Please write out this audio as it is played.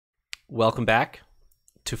Welcome back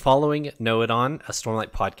to Following Know It On, a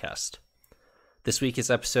Stormlight podcast. This week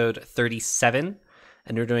is episode 37,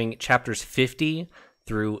 and we're doing chapters 50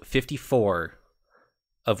 through 54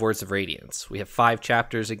 of Words of Radiance. We have 5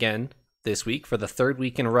 chapters again this week. For the third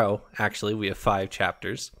week in a row, actually, we have 5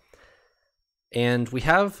 chapters. And we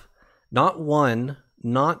have not 1,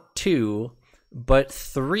 not 2, but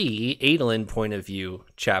 3 Adolin point of view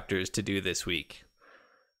chapters to do this week.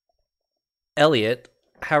 Elliot,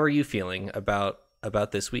 how are you feeling about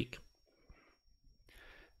this week?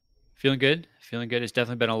 Feeling good. It's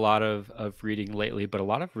definitely been a lot of reading lately, but a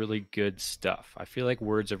lot of really good stuff. I feel like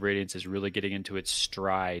Words of Radiance is really getting into its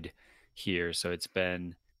stride here. So it's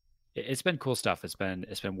been cool stuff. It's been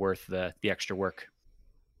worth the extra work.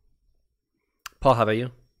 Paul, how about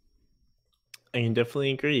you? I can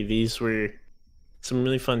definitely agree. These were some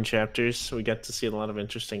really fun chapters. We got to see a lot of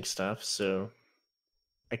interesting stuff. So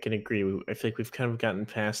I can agree. I feel like we've kind of gotten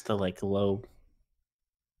past the low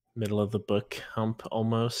middle of the book hump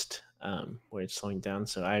almost, where it's slowing down.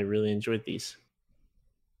 So I really enjoyed these.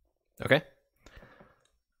 Okay.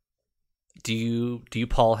 Do you,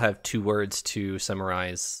 Paul, have 2 words to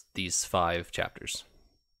summarize these 5 chapters?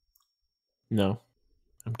 No,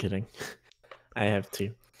 I'm kidding. I have 2.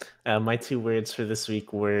 My 2 words for this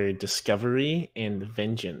week were discovery and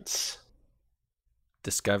vengeance.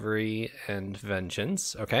 Discovery and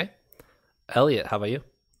vengeance. Okay. Elliot, how about you?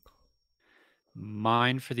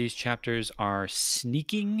 Mine for these chapters are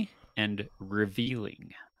sneaking and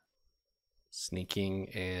revealing. Sneaking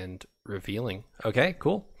and revealing. Okay,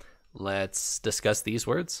 cool. Let's discuss these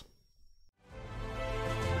words.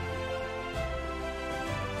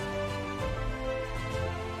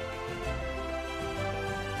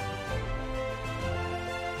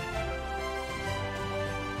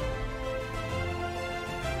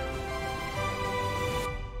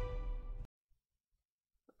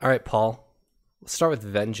 All right, Paul. Let's start with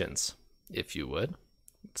vengeance, if you would.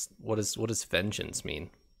 What does vengeance mean?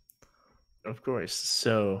 Of course.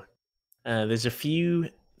 So there's a few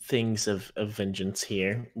things of vengeance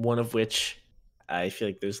here. One of which I feel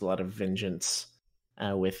like there's a lot of vengeance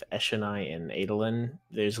with Eshonai and Adolin.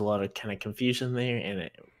 There's a lot of kind of confusion there, and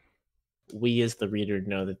we as the reader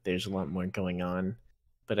know that there's a lot more going on.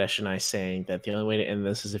 But Eshonai saying that the only way to end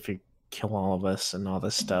this is if you kill all of us and all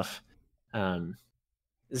this stuff.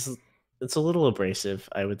 It's a little abrasive,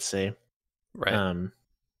 I would say. Right. And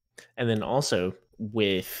then also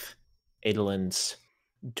with Adolin's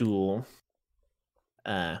duel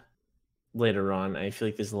later on, I feel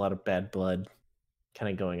like there's a lot of bad blood kind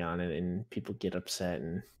of going on, and people get upset,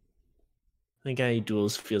 and the guy who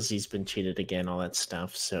duels feels he's been cheated again, all that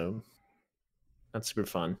stuff, so not super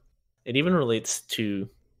fun. It even relates to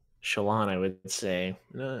Shallan, I would say.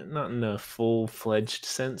 Not in a full-fledged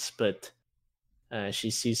sense, but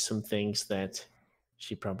she sees some things that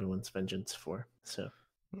she probably wants vengeance for. So,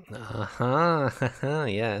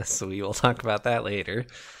 yes, we will talk about that later.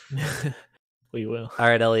 we will. All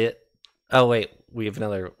right, Elliot. Oh wait, we have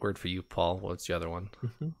another word for you, Paul. What's the other one?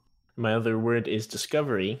 Mm-hmm. My other word is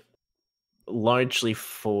discovery, largely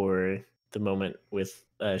for the moment with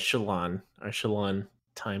Shallan, our Shallan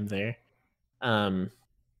time there. That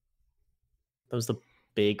was the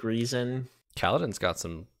big reason. Kaladin's got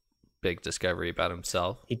some big discovery about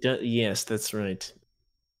himself. He does. Yes, that's right.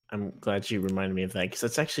 I'm glad you reminded me of that, because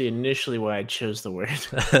that's actually initially why I chose the word,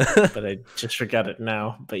 but I just forgot it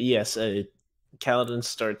now. But yes, Kaladin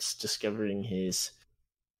starts discovering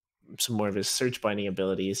some more of his search binding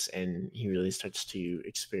abilities, and he really starts to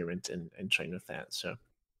experiment and train with that. So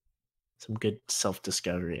some good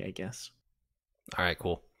self-discovery, I guess. All right,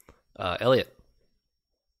 cool. Elliot.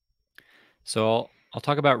 So I'll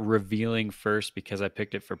talk about revealing first, because I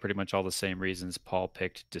picked it for pretty much all the same reasons Paul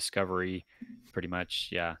picked discovery. Pretty much,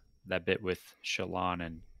 yeah, that bit with Shallan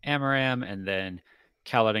and Amaram, and then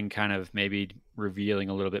Kaladin kind of maybe revealing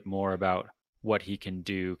a little bit more about what he can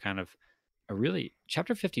do. Kind of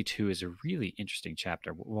chapter 52 is a really interesting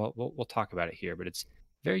chapter. We'll talk about it here, but it's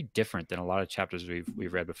very different than a lot of chapters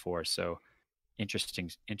we've read before. So interesting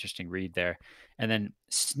read there. And then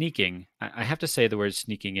sneaking, I have to say the word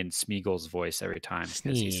sneaking in Smeagol's voice every time,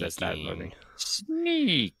 because he says that word.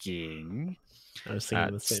 Sneaking. I was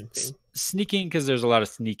thinking the same thing. Sneaking, because there's a lot of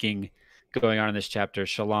sneaking going on in this chapter.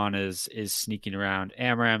 Shallan is sneaking around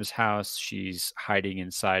Amaram's house. She's hiding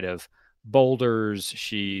inside of boulders.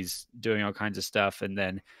 She's doing all kinds of stuff. And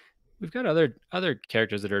then we've got other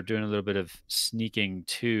characters that are doing a little bit of sneaking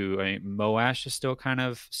too. I mean, Moash is still kind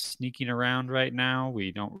of sneaking around right now.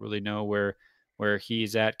 We don't really know where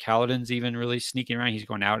he's at. Kaladin's even really sneaking around. He's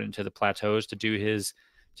going out into the plateaus to do his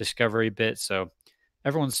discovery bit. So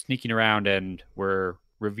everyone's sneaking around, and we're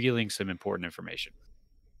revealing some important information.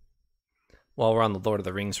 While we're on the Lord of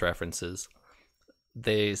the Rings references,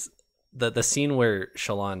 the scene where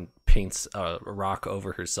Shallan paints a rock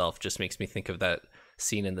over herself just makes me think of that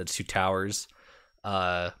scene in the Two Towers,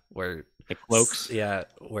 where The cloaks. Yeah,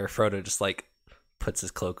 where Frodo just like puts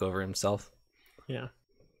his cloak over himself. Yeah,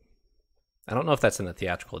 I don't know if that's in the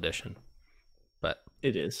theatrical edition, but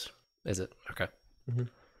it is. is it? Okay. Mhm.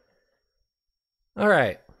 All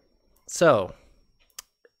right. So,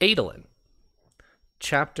 Adolin,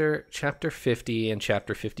 chapter 50 and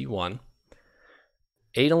chapter 51.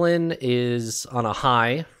 Adolin is on a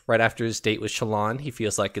high right after his date with Shallan. He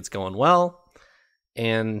feels like it's going well,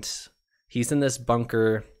 and he's in this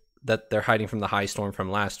bunker that they're hiding from the High Storm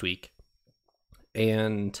from last week.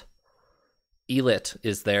 And Elit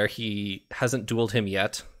is there. He hasn't dueled him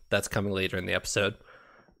yet. That's coming later in the episode.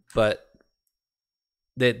 But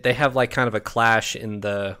they have like kind of a clash in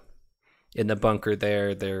the bunker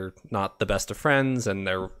there. They're not the best of friends, and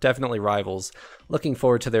they're definitely rivals. Looking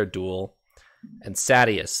forward to their duel. And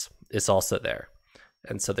Sadeas is also there.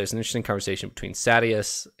 And so there's an interesting conversation between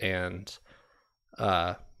Sadeas and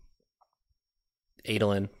Adolin.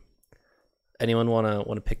 Anyone want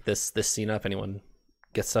to pick this scene up? Anyone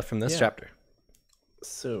get stuff from this chapter?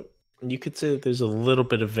 So you could say that there's a little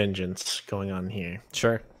bit of vengeance going on here.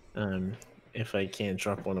 Sure. If I can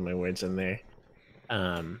drop one of my words in there.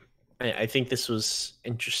 I think this was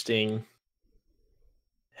interesting.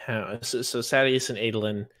 How so Sadeas and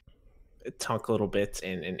Adolin talk a little bit,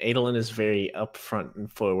 and Adolin is very upfront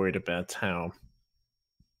and forward about how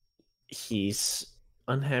he's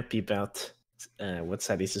unhappy about what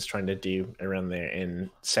Sadeas is trying to do around there,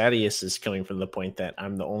 and Sadeas is coming from the point that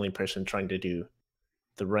I'm the only person trying to do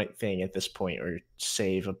the right thing at this point, or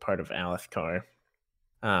save a part of Alethkar.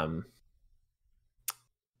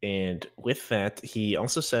 And with that, he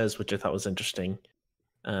also says, which I thought was interesting,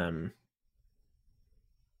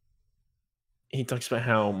 he talks about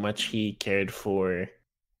how much he cared for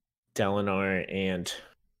Dalinar and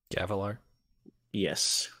Gavilar.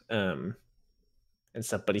 yes, and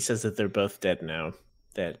stuff. But he says that they're both dead now.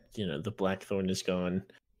 That the Blackthorn is gone,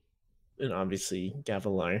 and obviously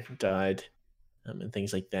Gavilar died, and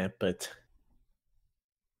things like that. But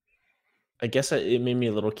I guess it made me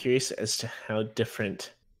a little curious as to how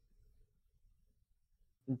different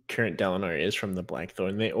current Dalinar is from the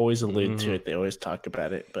Blackthorn. They always allude to it. They always talk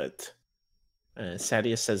about it, but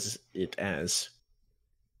Sadeas says it as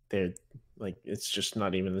they're like it's just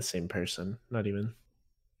not even the same person, not even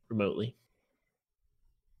remotely.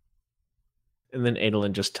 And then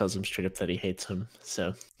Adolin just tells him straight up that he hates him.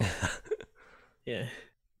 So, yeah.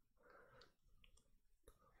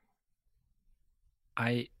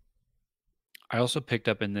 I also picked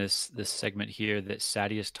up in this segment here that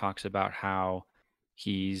Sadeas talks about how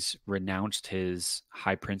he's renounced his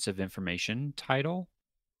High Prince of Information title,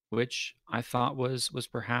 which I thought was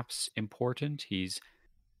perhaps important. He's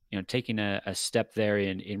taking a step there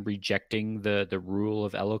in rejecting the rule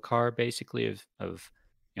of Elhokar, basically of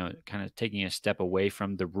kind of taking a step away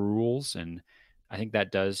from the rules. And I think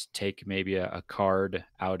that does take maybe a card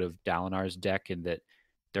out of Dalinar's deck, and that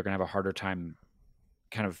they're gonna have a harder time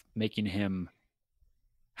kind of making him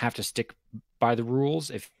have to stick by the rules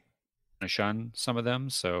if to shun some of them.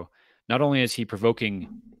 So not only is he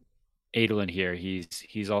provoking Adolin here,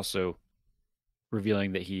 he's also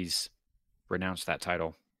revealing that he's renounced that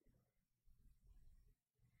title.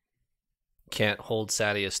 Can't hold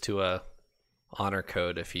Sadeas to a honor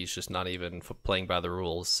code if he's just not even playing by the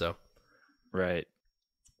rules. So right.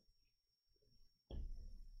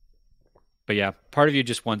 But yeah, part of you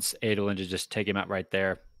just wants Adolin to just take him out right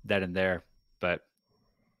there, then and there. But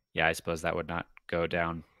yeah, I suppose that would not go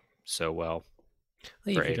down so well.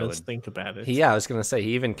 He does think about it. I was gonna say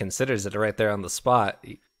he even considers it right there on the spot.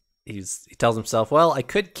 He tells himself, "Well, I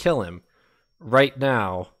could kill him right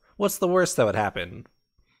now. What's the worst that would happen?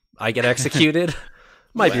 I get executed.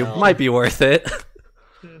 might be worth it."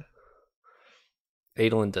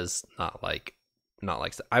 Adolin does not like.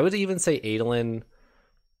 I would even say Adolin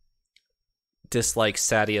dislikes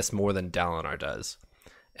Sadeas more than Dalinar does,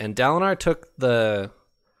 and Dalinar took the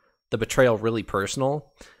betrayal really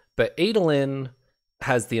personal, but Adolin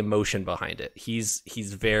has the emotion behind it. He's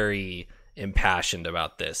very impassioned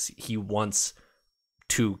about this. He wants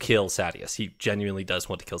to kill Sadeas. He genuinely does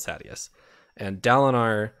want to kill Sadeas. And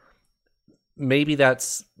Dalinar, maybe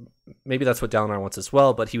that's what Dalinar wants as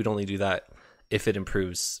well, but he would only do that if it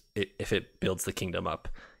improves, if it builds the kingdom up.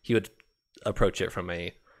 He would approach it from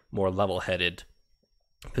a more level-headed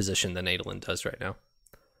position than Adolin does right now.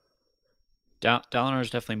 Dalinar is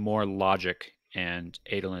definitely more logic, and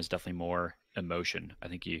Adolin is definitely more emotion. I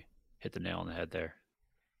think you hit the nail on the head there.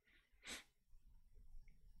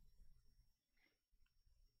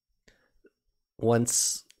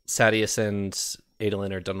 once Sadeas and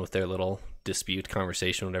Adolin are done with their little dispute,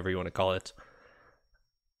 conversation, whatever you want to call it,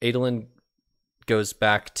 Adolin goes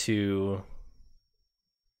back to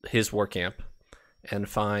his war camp and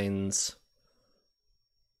finds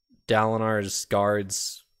Dalinar's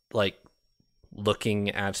guards, like, looking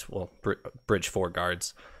at, well, Bridge 4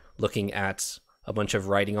 guards, looking at a bunch of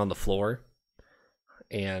writing on the floor.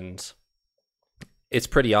 And it's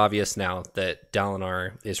pretty obvious now that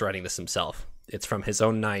Dalinar is writing this himself. It's from his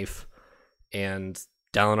own knife, and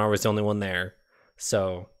Dalinar was the only one there.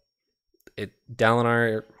 So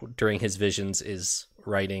Dalinar, during his visions, is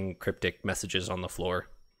writing cryptic messages on the floor.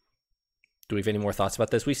 Do we have any more thoughts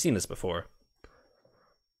about this? We've seen this before.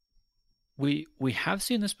 We have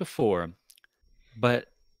seen this before, but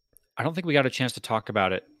I don't think we got a chance to talk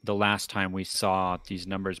about it the last time we saw these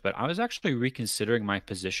numbers. But I was actually reconsidering my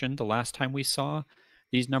position the last time we saw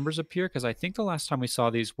these numbers appear, because I think the last time we saw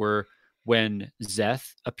these were when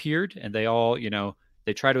Szeth appeared, and they all,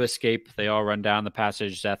 they try to escape. They all run down the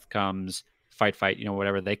passage. Szeth comes, fight,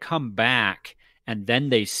 whatever. They come back, and then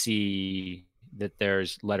they see that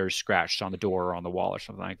there's letters scratched on the door or on the wall or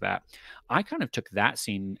something like that. I kind of took that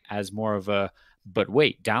scene as more of a, but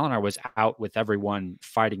wait, Dalinar was out with everyone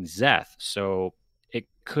fighting Szeth, so it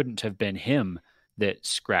couldn't have been him that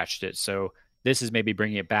scratched it. So this is maybe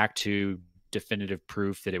bringing it back to definitive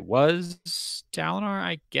proof that it was Dalinar,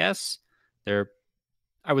 I guess.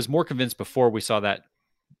 I was more convinced before we saw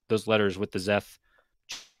those letters with the Szeth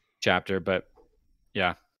chapter, but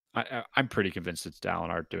yeah, I'm pretty convinced it's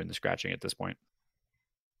Dalinar doing the scratching at this point.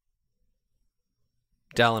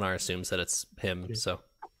 Dalinar assumes that it's him, so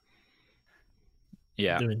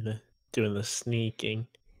yeah, doing the sneaking.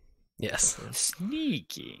 Yes,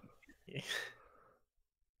 sneaking. Yeah.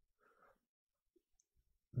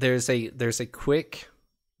 There's a quick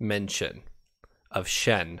mention of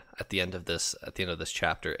Shen at the end of this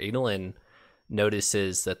chapter. Adolin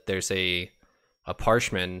notices that there's a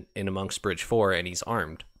parchment in amongst Bridge 4, and he's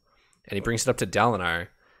armed. And he brings it up to Dalinar,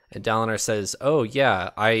 and Dalinar says, "Oh yeah,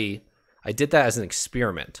 I did that as an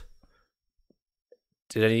experiment."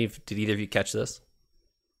 Did either of you catch this?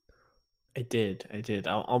 I did.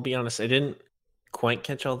 I'll be honest. I didn't quite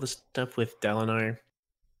catch all the stuff with Dalinar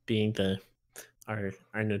being our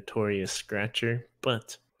notorious scratcher,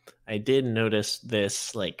 but I did notice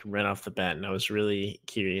this like right off the bat, and I was really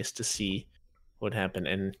curious to see what happened.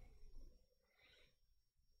 And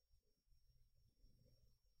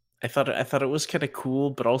I thought it was kind of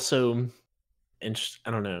cool, but also, I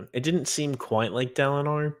don't know. It didn't seem quite like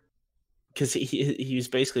Dalinar, because he was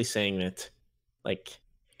basically saying that, like,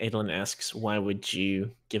 Adolin asks, "Why would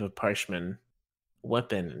you give a parchment a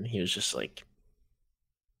weapon?" And he was just like,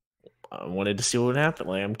 "I wanted to see what would happen.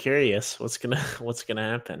 Like, I'm curious what's gonna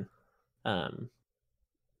happen, and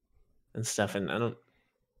stuff." And I don't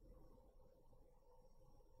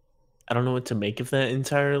know what to make of that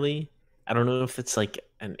entirely. I don't know if it's like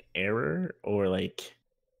an error or like,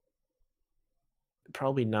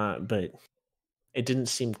 probably not, but it didn't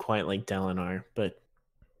seem quite like Dalinar, but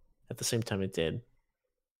at the same time it did.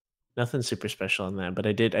 Nothing super special on that, but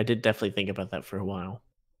I did definitely think about that for a while.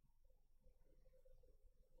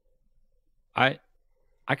 I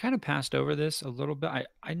kind of passed over this a little bit.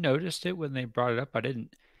 I noticed it when they brought it up.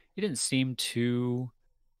 It didn't seem too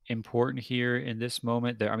important here in this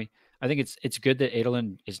moment. I mean, I think it's good that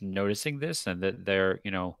Adolin is noticing this and that they're,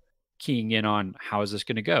 keying in on how is this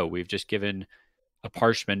going to go. We've just given a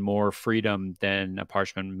parchment more freedom than a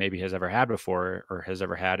parchment maybe has ever had before or has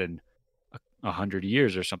ever had in 100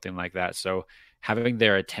 years or something like that. So having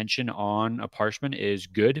their attention on a parchment is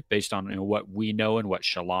good based on what we know and what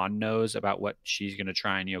Shallan knows about what she's going to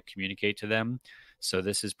try and communicate to them. So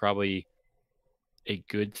this is probably a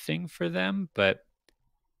good thing for them. But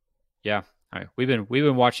yeah, all right. We've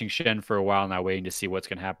been watching Shen for a while now, waiting to see what's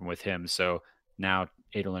going to happen with him. So now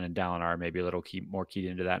Adolin and Dalinar are maybe a little more keyed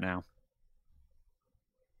into that now.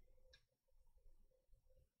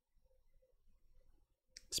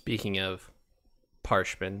 Speaking of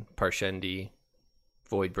Parshendi,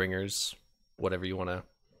 Voidbringers, whatever you want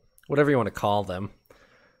to call them,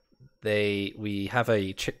 we have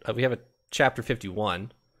a chapter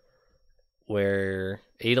 51 where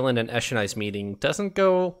Adolin and Eshonai's meeting doesn't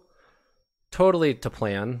go totally to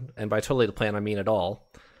plan, and by totally to plan I mean at all.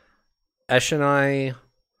 Eshonai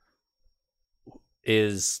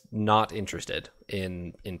is not interested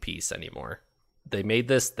in peace anymore. They made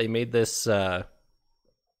this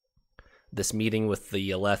meeting with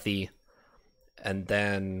the Alethi, and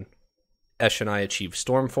then Eshonai achieved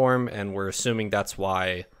storm form, and we're assuming that's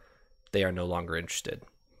why they are no longer interested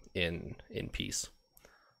in peace.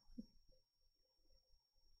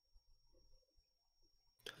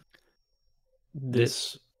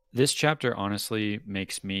 This This chapter honestly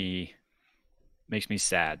makes me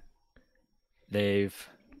sad. They've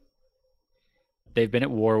been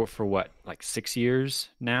at war for what, like 6 years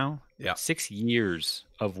now? Yeah. 6 years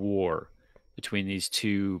of war between these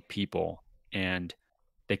two people, and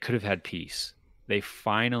they could have had peace. They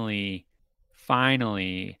finally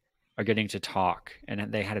are getting to talk,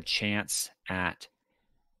 and they had a chance at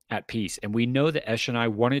peace. And we know that Eshonai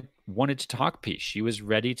wanted to talk peace. She was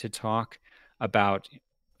ready to talk about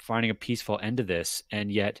finding a peaceful end to this,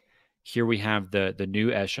 and yet here we have the new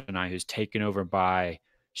Eshonai who's taken over by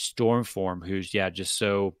Stormform, who's just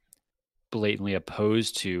so blatantly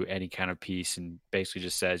opposed to any kind of peace, and basically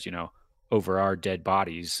just says, over our dead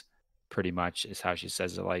bodies, pretty much is how she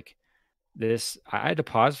says it. Like this, I had to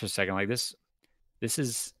pause for a second. Like this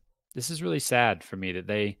is really sad for me that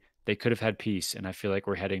they could have had peace, and I feel like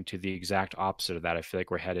we're heading to the exact opposite of that. I feel like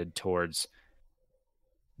we're headed towards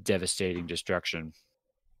devastating destruction.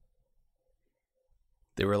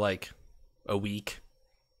 They were like a week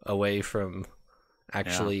away from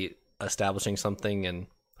actually establishing something, and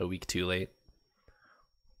a week too late.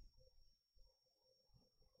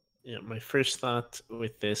 Yeah, my first thought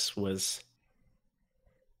with this was,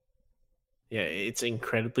 it's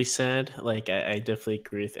incredibly sad. Like, I definitely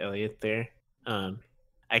agree with Elliot there.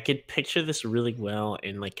 I could picture this really well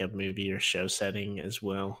in like a movie or show setting as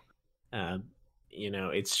well.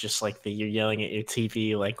 It's just like you're yelling at your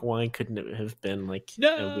TV, like, why couldn't it have been like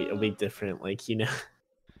a way different, like,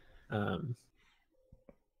 and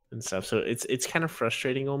stuff. So it's kind of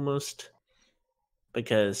frustrating almost,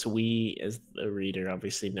 because we as the reader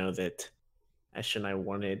obviously know that Ash and I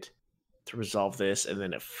wanted to resolve this, and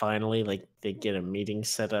then it finally, like, they get a meeting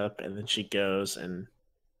set up, and then she goes, and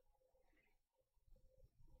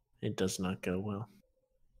it does not go well.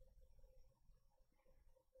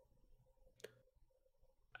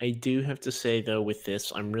 I do have to say, though, with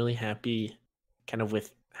this, I'm really happy kind of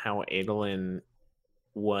with how Adolin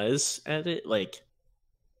was at it. Like,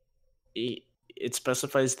 it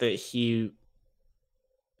specifies that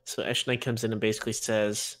so Ash Knight comes in and basically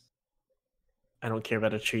says, I don't care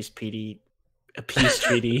about a peace treaty.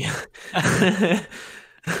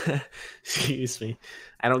 Excuse me.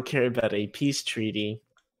 I don't care about a peace treaty.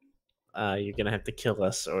 You're gonna have to kill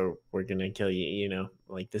us, or we're gonna kill you.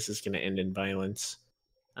 Like, this is gonna end in violence.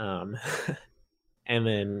 And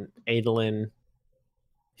then Adolin,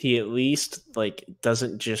 he at least, like,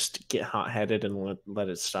 doesn't just get hot-headed and let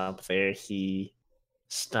it stop there. He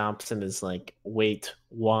stops and is like, wait,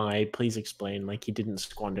 why? Please explain. Like, he didn't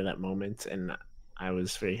squander that moment, and I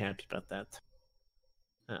was very happy about that.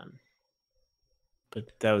 But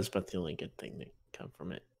that was about the only good thing that come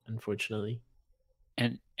from it, unfortunately.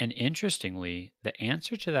 And interestingly, the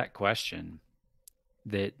answer to that question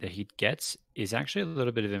that he gets is actually a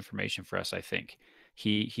little bit of information for us, I think.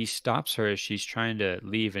 He stops her as she's trying to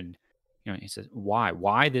leave, and he says,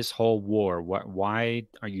 why this whole war? Why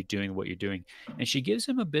are you doing what you're doing? And she gives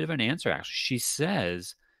him a bit of an answer. Actually, she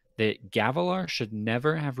says that Gavilar should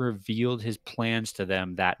never have revealed his plans to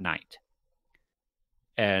them that night,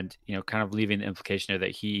 and kind of leaving the implication there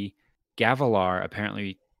that Gavilar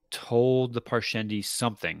apparently told the Parshendi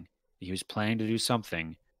something. He was planning to do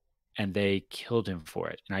something, and they killed him for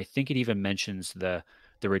it. And I think it even mentions the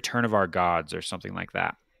return of our gods or something like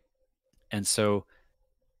that. And so,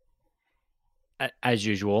 as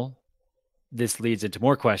usual, this leads into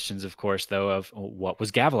more questions, of course, though, of what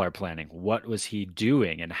was Gavilar planning? What was he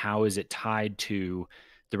doing? And how is it tied to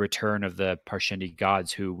the return of the Parshendi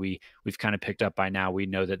gods, who we've kind of picked up by now? We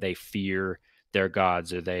know that they fear their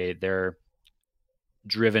gods, or they're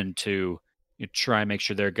driven to try and make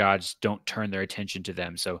sure their gods don't turn their attention to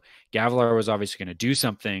them. So Gavilar was obviously going to do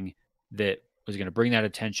something that was going to bring that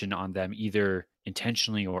attention on them, either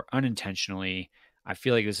intentionally or unintentionally. I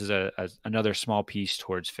feel like this is another small piece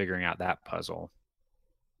towards figuring out that puzzle.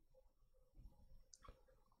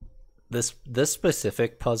 This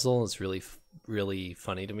specific puzzle is really, really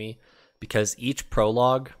funny to me, because each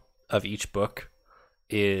prologue of each book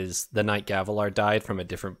is the night Gavilar died from a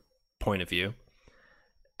different point of view.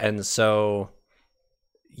 And so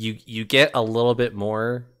you get a little bit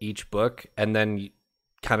more each book, and then you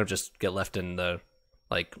kind of just get left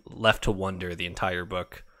left to wonder the entire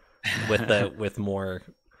book with more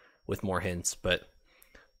hints. But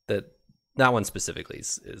that one specifically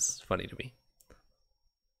is funny to me.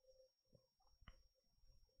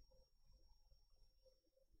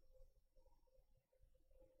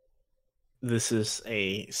 This is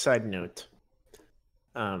a side note.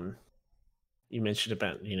 You mentioned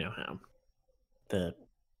about, how the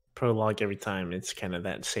prologue, every time it's kind of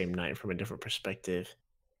that same night from a different perspective.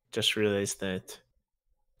 Just realized that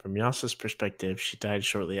from Yasa's perspective, she died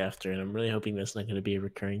shortly after, and I'm really hoping that's not going to be a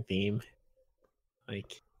recurring theme.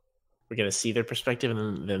 Like, we're going to see their perspective,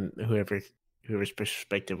 and then whoever's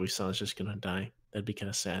perspective we saw is just going to die. That'd be kind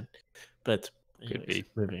of sad. But anyways,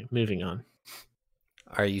 moving on.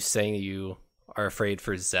 Are you saying you are afraid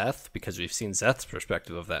for Szeth? Because we've seen Szeth's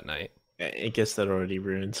perspective of that night. I guess that already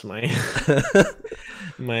ruins my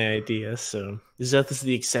my idea. So Szeth is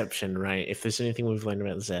the exception, right? If there's anything we've learned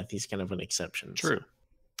about Szeth, he's kind of an exception. True. So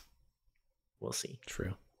we'll see.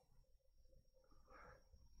 True.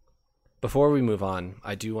 Before we move on,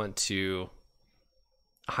 I do want to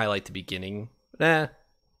highlight the beginning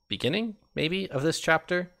maybe of this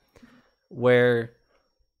chapter, where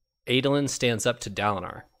Adolin stands up to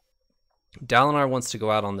Dalinar. Dalinar wants to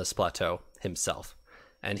go out on this plateau himself,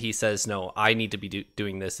 and he says, no, I need to be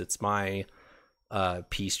doing this. It's my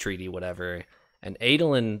peace treaty, whatever. And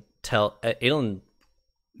Adolin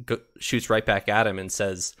shoots right back at him and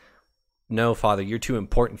says, no, father, you're too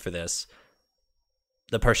important for this.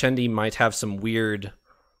 The Parshendi might have some weird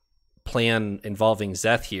plan involving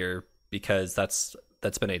Szeth here, because that's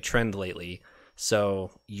been a trend lately.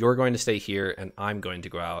 So you're going to stay here and I'm going to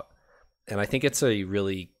go out. And I think it's a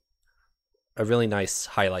really nice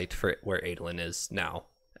highlight for where Adolin is now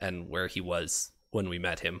and where he was when we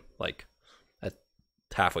met him, like at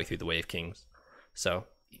halfway through the Way of Kings. So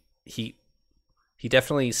he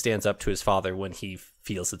definitely stands up to his father when he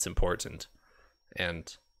feels it's important.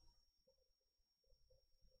 And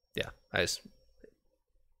yeah, I just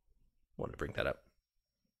wanted to bring that up.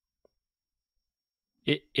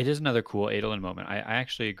 It is another cool Adolin moment. I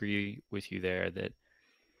actually agree with you there that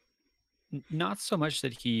not so much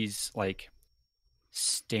that he's like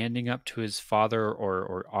standing up to his father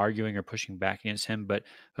or arguing or pushing back against him, but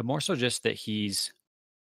more so just that he's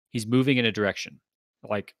moving in a direction.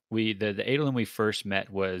 Like the Adolin we first met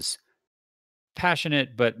was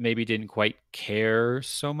passionate, but maybe didn't quite care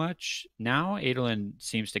so much. Now Adolin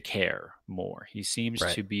seems to care more. He seems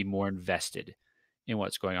to be more invested in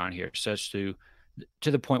what's going on here, such to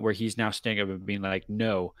the point where he's now standing up and being like,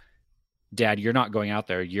 no, Dad, you're not going out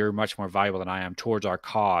there. You're much more valuable than I am towards our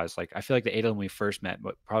cause. Like, I feel like the Adolin we first met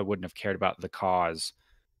probably wouldn't have cared about the cause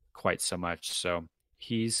quite so much. So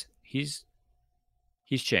he's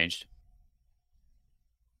changed.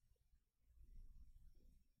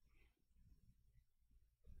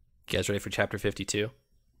 You guys ready for chapter 52?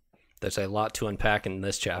 There's a lot to unpack in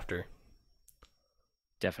this chapter.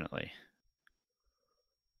 Definitely.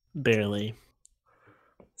 Barely.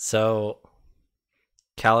 So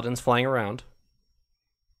Kaladin's flying around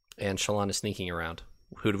and Shallan is sneaking around.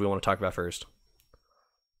 Who do we want to talk about first?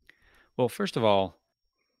 Well, first of all,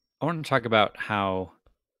 I want to talk about how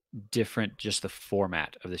different just the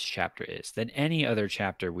format of this chapter is than any other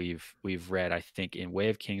chapter we've read, I think, in Way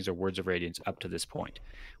of Kings or Words of Radiance up to this point.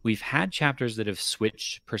 We've had chapters that have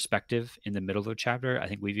switched perspective in the middle of the chapter. I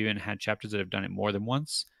think we've even had chapters that have done it more than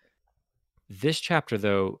once. This chapter,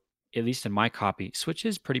 though, at least in my copy,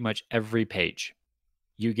 switches pretty much every page.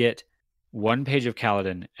 You get one page of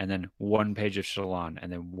Kaladin and then one page of Shallan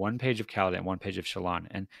and then one page of Kaladin and one page of Shallan.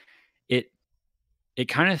 And it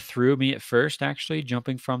kind of threw me at first, actually,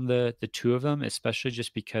 jumping from the two of them, especially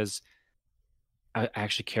just because I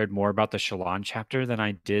actually cared more about the Shallan chapter than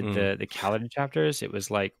I did the Kaladin chapters. It was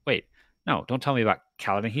like, wait, no, don't tell me about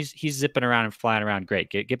Kaladin. He's zipping around and flying around. Great.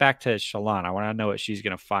 Get back to Shallan. I want to know what she's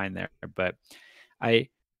going to find there. But I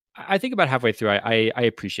think about halfway through, I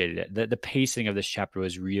appreciated it. The pacing of this chapter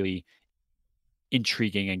was really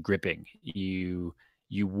intriguing and gripping.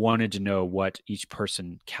 You wanted to know what each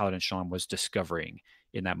person, Kaladin and Shallan, was discovering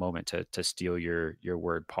in that moment, to steal your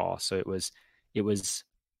word, Paul. So it was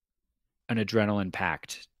an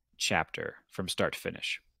adrenaline-packed chapter from start to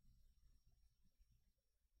finish.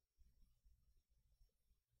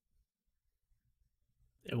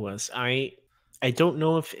 It was. I don't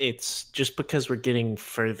know if it's just because we're getting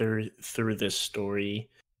further through this story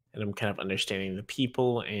and I'm kind of understanding the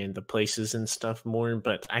people and the places and stuff more,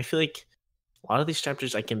 but I feel like a lot of these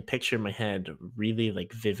chapters I can picture in my head really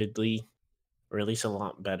like vividly, or at least a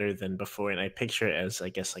lot better than before, and I picture it as, I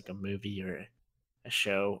guess, like a movie or a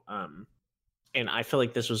show. And I feel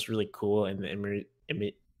like this was really cool, and the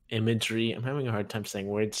imagery. I'm having a hard time saying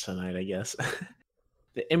words tonight, I guess.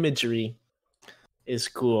 The imagery is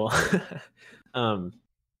cool.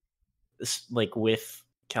 Like with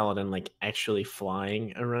Kaladin like actually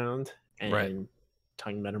flying around and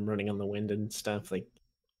talking about him running on the wind and stuff, like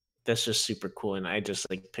that's just super cool. And I just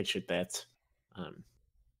like pictured that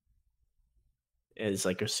as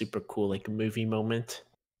like a super cool like movie moment,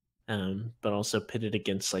 but also pitted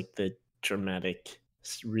against like the dramatic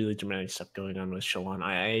really dramatic stuff going on with Shallan.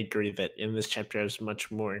 I agree that in this chapter I was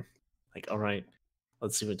much more like, all right,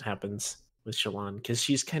 let's see what happens with Shallan, because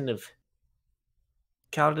she's kind of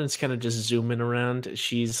Kaladin's kind of just zooming around.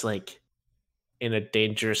 She's like in a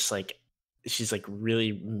dangerous, like she's like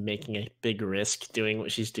really making a big risk doing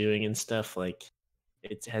what she's doing and stuff. Like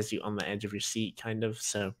it has you on the edge of your seat, kind of.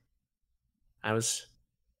 So I was,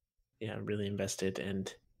 yeah, really invested,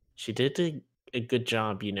 and she did a good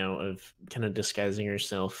job, of kind of disguising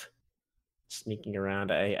herself, sneaking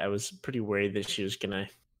around. I was pretty worried that she was gonna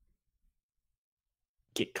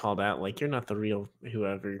get called out, like you're not the real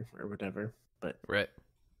whoever or whatever, but Right.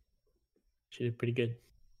 she did pretty good.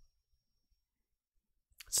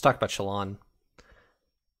 Let's talk about Shallan.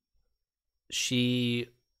 She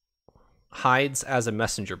hides as a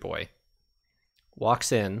messenger boy,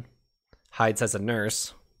 walks in, hides as a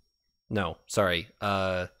nurse. No, sorry.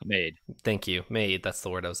 Maid. Thank you. Maid, that's the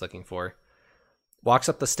word I was looking for. Walks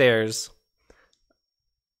up the stairs,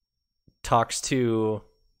 talks to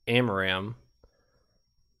Amaram,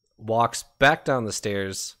 walks back down the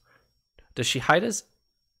stairs. Does she hide as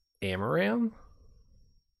Amaram?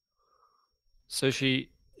 So she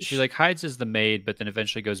like hides as the maid, but then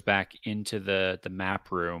eventually goes back into the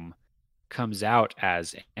map room, comes out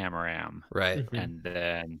as Amaram, Right. Mhm. and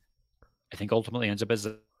then I think ultimately ends up as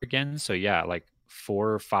again. So yeah, like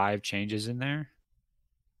 4 or 5 changes in there.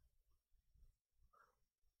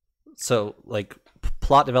 So, like,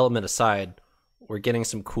 plot development aside, we're getting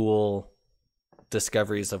some cool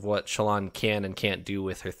discoveries of what Shallan can and can't do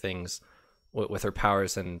with her things, with her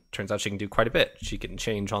powers, and turns out she can do quite a bit. She can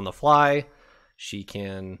change on the fly. She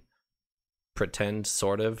can pretend,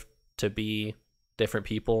 sort of, to be different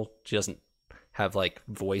people. She doesn't have, like,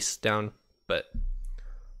 voice down, but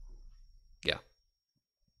yeah.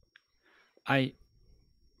 I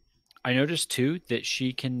noticed too that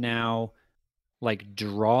she can now like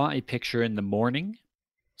draw a picture in the morning,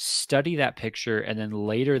 study that picture, and then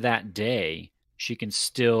later that day she can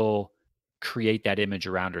still create that image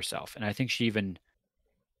around herself. And I think she even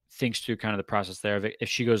thinks through kind of the process there of it. If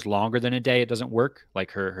she goes longer than a day, it doesn't work. Like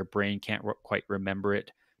her brain can't quite remember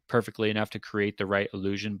it perfectly enough to create the right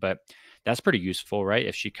illusion. But that's pretty useful, right?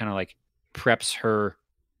 If she kind of like preps her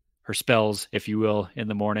spells, if you will, in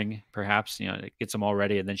the morning, perhaps, it gets them all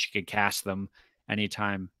ready, and then she could cast them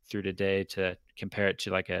anytime through the day to compare it to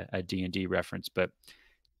like a D&D reference. But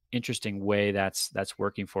interesting way that's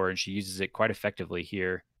working for her, and she uses it quite effectively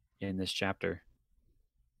here in this chapter.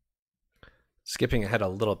 Skipping ahead a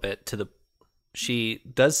little bit she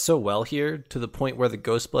does so well here to the point where the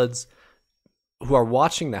Ghostbloods who are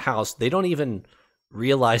watching the house, they don't even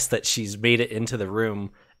realize that she's made it into the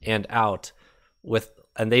room and out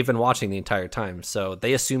and they've been watching the entire time. So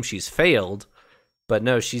they assume she's failed, but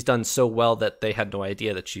no, she's done so well that they had no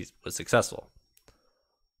idea that she was successful.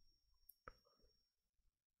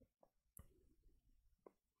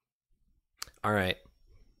 All right.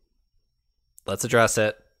 Let's address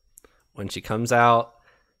it. When she comes out,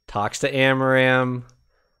 talks to Amaram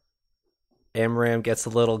gets a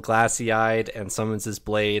little glassy-eyed and summons his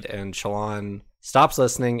blade, and Shallan stops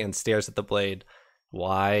listening and stares at the blade.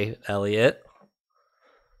 Why, Elliot?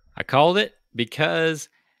 I called it because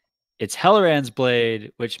it's Helleran's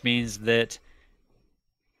blade, which means that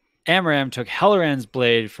Amaram took Helleran's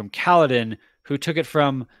blade from Kaladin, who took it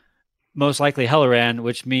from most likely Helleran,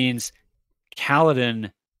 which means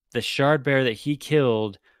Kaladin, the shard bearer that he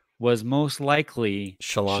killed, was most likely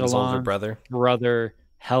Shallan's older brother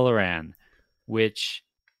Helleran, which,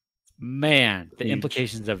 man, the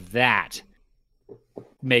implications of that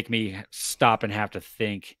make me stop and have to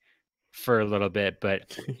think for a little bit.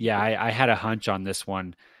 But yeah, I had a hunch on this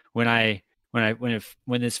one when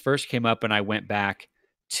this first came up, and I went back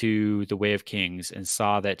to the Way of Kings and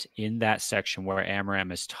saw that in that section where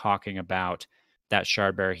Amaram is talking about that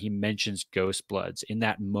shard bearer, he mentions Ghostbloods. In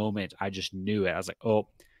that moment, I just knew it. I was like, oh,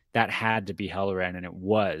 that had to be Helleran, and it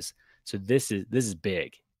was. So this is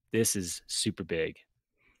big. This is super big.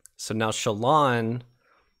 So now Shallan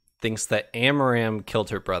thinks that Amaram killed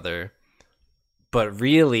her brother, but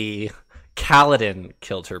really Kaladin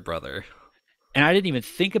killed her brother. And I didn't even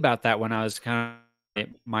think about that when I was kind of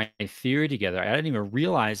my theory together. I didn't even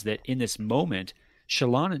realize that in this moment,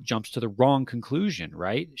 Shallan jumps to the wrong conclusion,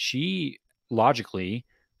 right? She logically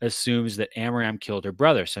assumes that Amaram killed her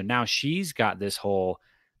brother. So now she's got this whole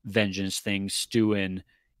vengeance thing stewing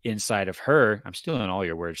inside of her. I'm stealing all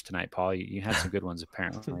your words tonight, Paul. You had some good ones,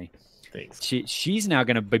 apparently. Thanks. She's now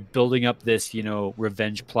going to be building up this,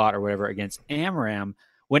 revenge plot or whatever against Amaram,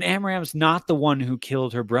 when Amaram's not the one who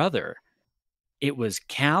killed her brother. It was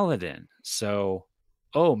Kaladin. So,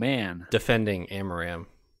 oh man. Defending Amaram.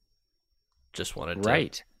 Just wanted to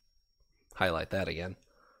Right. highlight that again.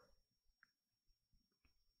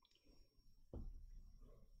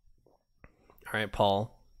 All right,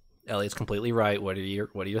 Paul. Elliot's completely right. What are your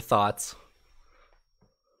thoughts?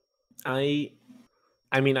 I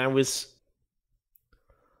mean,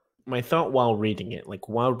 my thought while reading it,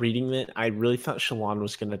 I really thought Shallan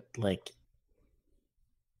was gonna like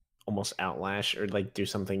almost outlash or like do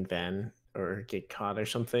something then or get caught or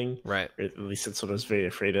something. Right. Or at least that's what I was very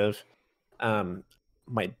afraid of.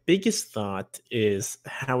 My biggest thought is,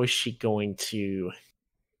 how is she going to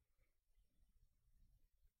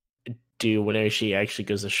do whenever she actually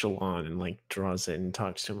goes to Shallan and like draws it and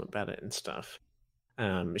talks to him about it and stuff?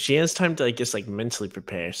 She has time to, I guess, like mentally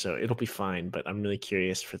prepare, so it'll be fine. But I'm really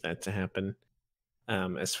curious for that to happen.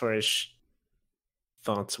 As far as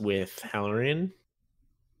thoughts with Halloran,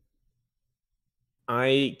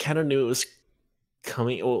 I kind of knew it was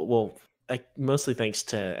coming. Well, mostly thanks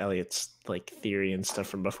to Elliot's like theory and stuff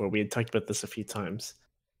from before. We had talked about this a few times,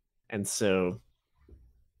 and so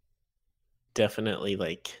definitely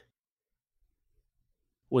like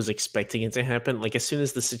was expecting it to happen. Like as soon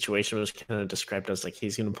as the situation was kind of described, I was like,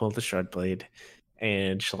 he's gonna pull the shard blade,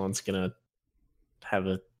 and Shallan's gonna have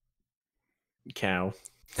a cow.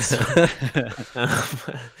 So,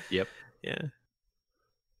 Yep. yeah.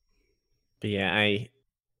 But yeah, I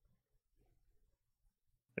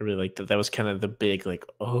really liked that. That was kind of the big like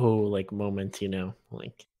moment,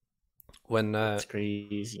 like When it's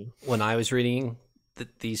crazy. when I was reading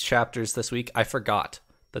these chapters this week, I forgot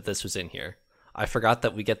that this was in here. I forgot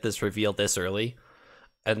that we get this reveal this early.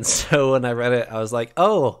 And so when I read it, I was like,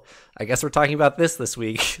 oh, I guess we're talking about this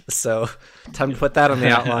week. So time to put that on the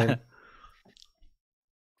outline.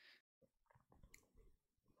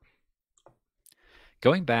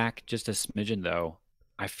 Going back just a smidgen, though,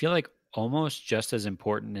 I feel like almost just as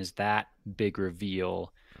important as that big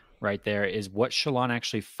reveal right there is what Shallan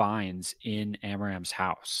actually finds in Amaram's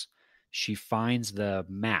house. She finds the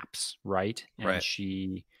maps, right? And Right.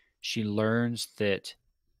 she learns that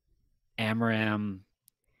Amaram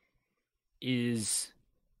is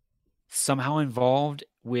somehow involved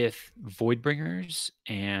with Voidbringers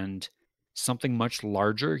and something much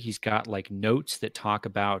larger. He's got like notes that talk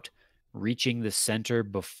about reaching the center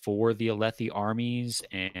before the Alethi armies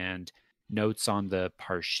and notes on the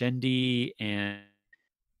Parshendi and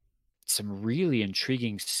some really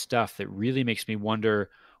intriguing stuff that really makes me wonder,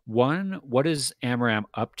 one, what is Amaram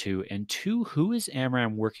up to? And two, who is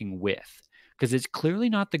Amaram working with? Because it's clearly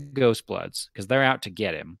not the Ghostbloods, because they're out to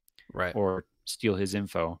get him Right. or steal his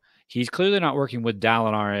info. He's clearly not working with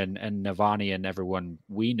Dalinar and Navani and everyone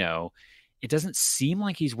we know. It doesn't seem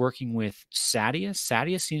like he's working with Sadeas.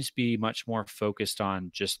 Sadeas seems to be much more focused on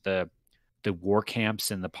just the war camps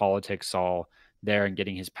and the politics all there and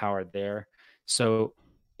getting his power there. So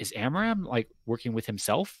is Amaram like working with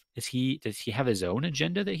himself? Does he have his own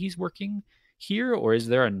agenda that he's working here, or is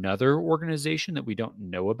there another organization that we don't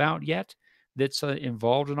know about yet that's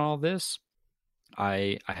involved in all this?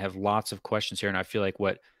 I have lots of questions here, and I feel like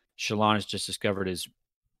what Shallan has just discovered is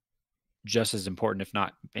just as important, if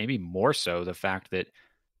not maybe more so, the fact that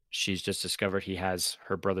she's just discovered he has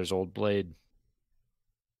her brother's old blade.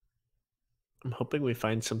 I'm hoping we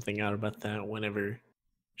find something out about that whenever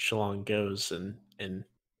Shallan goes and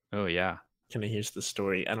Oh yeah, kind of hears the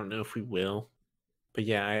story. I don't know if we will, but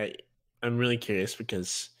yeah, I'm really curious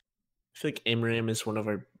because I feel like Amaram is one of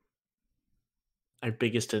our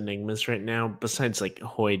biggest enigmas right now, besides like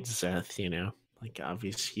Hoyd, Zeth, like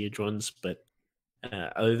obvious huge ones, but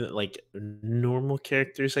other than like normal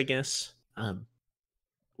characters, I guess,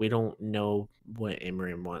 we don't know what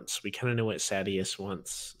Amaram wants. We kind of know what Sadeas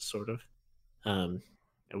wants, sort of, and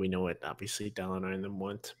we know what obviously Dalinar and them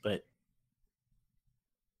want, but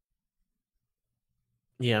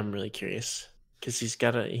yeah, I'm really curious because he's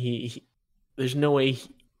gotta he there's no way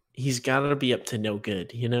he's gotta be up to no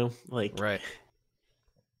good, like Right.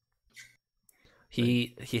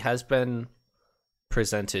 He has been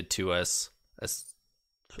presented to us as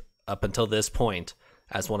up until this point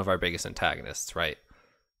as one of our biggest antagonists, right?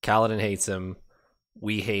 Kaladin hates him,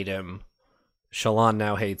 we hate him, Shallan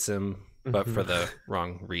now hates him, but for the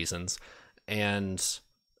wrong reasons. And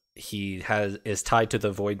he is tied to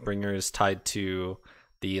the Voidbringers, tied to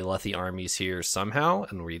the Alethi armies here somehow,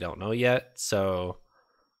 and we don't know yet. So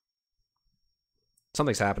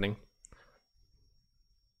something's happening.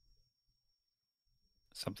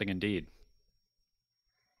 something indeed.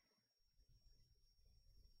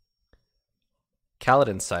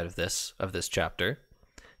 Kaladin's side of this chapter,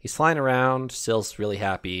 he's flying around, still's really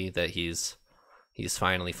happy that he's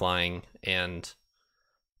finally flying, and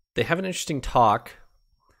they have an interesting talk.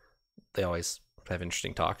 They always have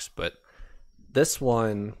interesting talks, but this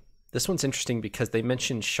one's interesting because they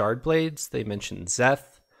mention shard blades, they mention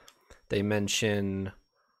Zeth, they mention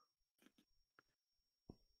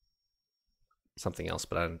something else,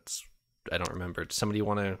 but I don't remember. Does somebody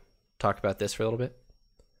want to talk about this for a little bit?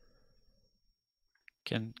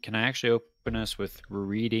 Can I actually open us with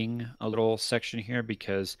reading a little section here,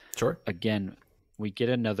 because Sure. again, we get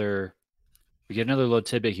another little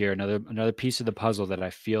tidbit here, another piece of the puzzle that I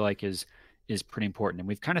feel like is pretty important. And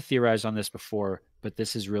we've kind of theorized on this before, but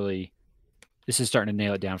this is starting to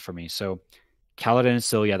nail it down for me. So Kaladin and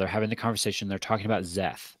Syl, they're having the conversation. They're talking about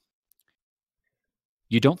Zeth.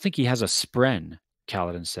 You don't think he has a spren,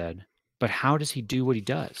 Kaladin said, but how does he do what he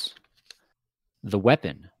does? The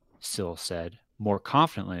weapon, Syl said, more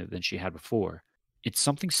confidently than she had before. It's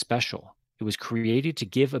something special. It was created to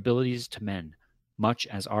give abilities to men, much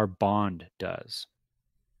as our bond does.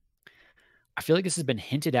 I feel like this has been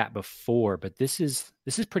hinted at before, but this is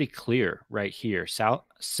pretty clear right here.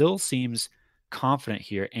 Syl seems confident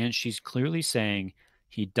here, and she's clearly saying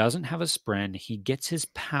he doesn't have a spren. He gets his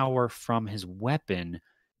power from his weapon.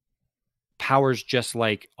 Powers just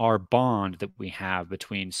like our bond that we have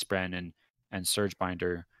between spren and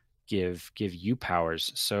Surgebinder give you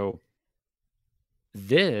powers. So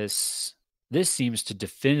this seems to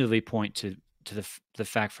definitively point to the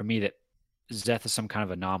fact for me that Zeth is some kind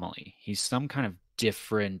of anomaly. He's some kind of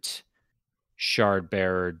different shard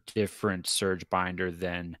bearer, different Surgebinder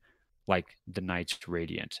than like the Knights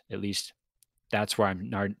Radiant. At least that's where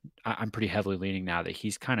I'm pretty heavily leaning now, that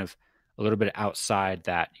he's kind of a little bit outside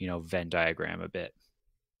that, Venn diagram a bit.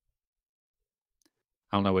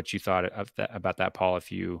 I don't know what you thought about that, Paul,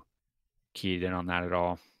 if you keyed in on that at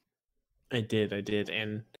all. I did.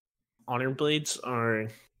 And honor blades are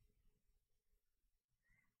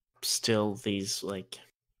still these, like,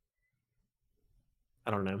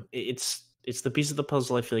 I don't know. It's the piece of the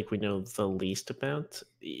puzzle I feel like we know the least about,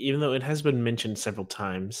 even though it has been mentioned several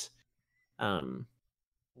times.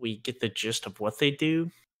 We get the gist of what they do,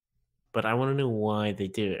 but I want to know why they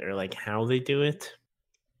do it, or like how they do it.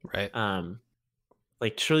 Right.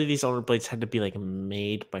 Like, surely these honor blades had to be like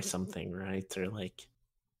made by something, right? Or like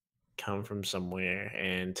come from somewhere,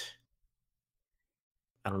 and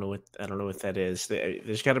I don't know what that is.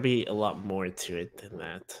 There's got to be a lot more to it than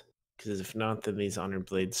that, because if not, then these honor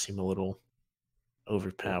blades seem a little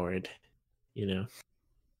overpowered,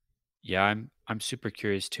 Yeah, I'm super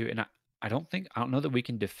curious too, and I don't know that we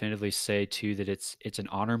can definitively say too that it's an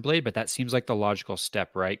honor blade, but that seems like the logical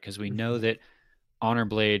step, right? Because we know that honor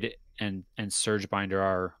blade and Surgebinder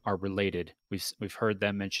are related. We've heard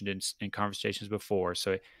them mentioned in conversations before,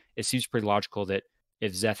 so it seems pretty logical that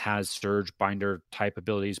if Zeth has Surgebinder type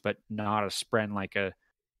abilities, but not a spren like a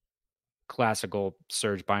classical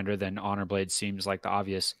Surgebinder, then honor blade seems like the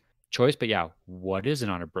obvious choice. But yeah, what is an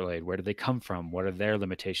honor blade? Where do they come from? What are their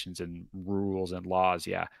limitations and rules and laws?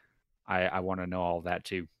 Yeah, I want to know all of that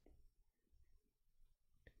too.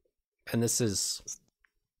 And this is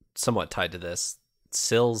somewhat tied to this.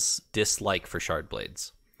 Syl's dislike for shard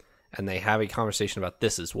blades. And they have a conversation about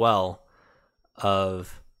this as well,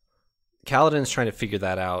 of Kaladin's trying to figure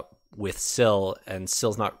that out with Syl, and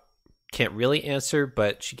Syl's can't really answer,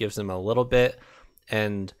 but she gives him a little bit.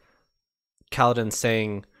 And Kaladin's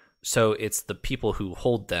saying, so it's the people who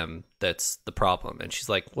hold them that's the problem. And she's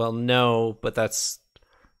like, well, no, but that's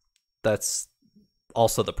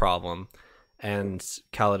also the problem. And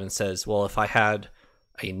Kaladin says, well, if I had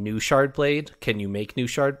a new shard blade, can you make new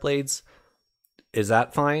shard blades? Is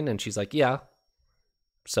that fine? And she's like, yeah.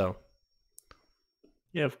 So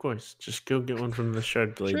yeah, of course, just go get one from the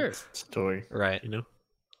shard blade store, right?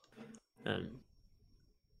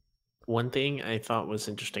 One thing I thought was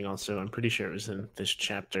interesting also, I'm pretty sure it was in this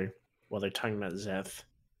chapter while they're talking about Zeth.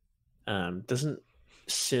 Doesn't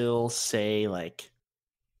Syl say, like,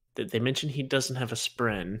 that they mention he doesn't have a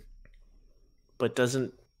spren, but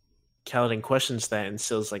doesn't Kaladin questions that, and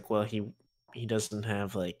Syl's like, well, he doesn't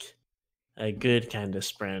have like a good kind of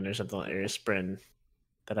spren or something, or a spren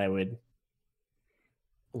that I would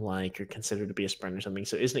like or consider to be a spren or something.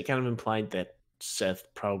 So isn't it kind of implied that Zeth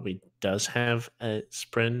probably does have a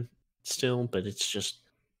spren still, but it's just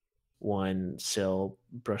one Syl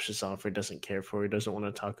brushes off or doesn't care for or doesn't want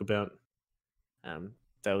to talk about?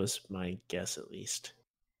 That was my guess, at least.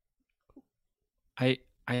 I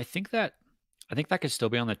think that could still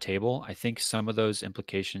be on the table. I think some of those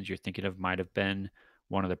implications you're thinking of might have been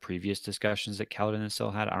one of the previous discussions that Kaladin and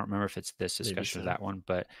Syl had. I don't remember if it's this discussion or that one,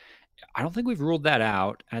 but I don't think we've ruled that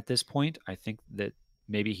out at this point. I think that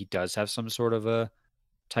maybe he does have some sort of a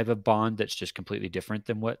type of bond that's just completely different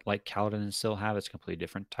than what like Kaladin and Syl have. It's a completely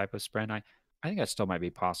different type of spren. I think that still might be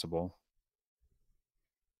possible.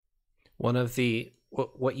 One of the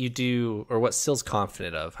what you do, or what Sill's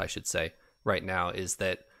confident of, I should say, right now is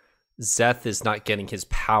that Szeth is not getting his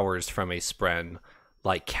powers from a Spren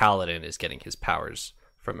like Kaladin is getting his powers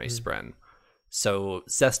from a Spren. So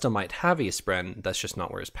Szeth still might have a Spren, that's just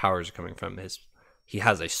not where his powers are coming from. He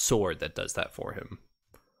has a sword that does that for him.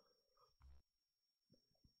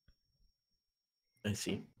 I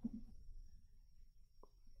see.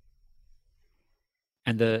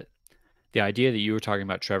 And the idea that you were talking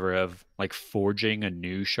about, Trevor, of like forging a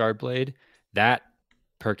new shard blade, that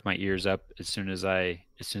perked my ears up as soon as I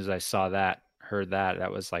saw that, heard that.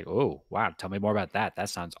 That was like, oh wow, tell me more about that. That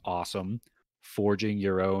sounds awesome. Forging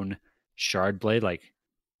your own shard blade, like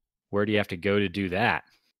where do you have to go to do that?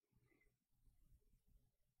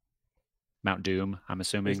 Mount Doom, I'm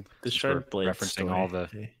assuming. The shard blade referencing story. all the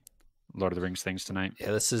Lord of the Rings things tonight.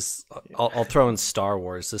 Yeah, this is. I'll throw in Star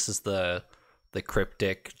Wars. This is the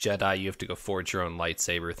cryptic Jedi. You have to go forge your own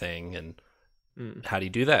lightsaber thing, and how do you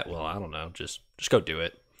do that? Well, I don't know. Just go do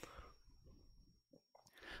it.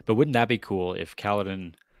 But wouldn't that be cool if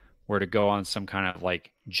Kaladin were to go on some kind of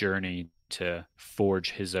like journey to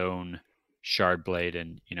forge his own shard blade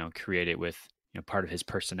and, you know, create it with, you know, part of his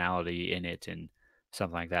personality in it and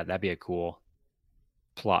something like that? That'd be a cool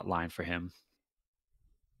plot line for him.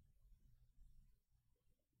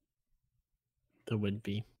 There would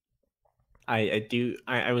be.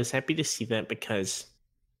 I was happy to see that because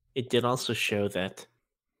it did also show that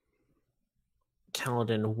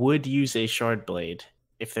Kaladin would use a shard blade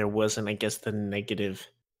if there wasn't, I guess, the negative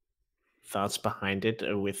thoughts behind it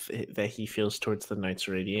with that he feels towards the Knights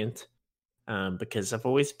Radiant. Because I've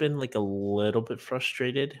always been like a little bit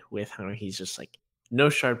frustrated with how he's just like, no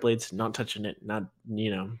shard blades, not touching it, not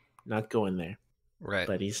going there. Right.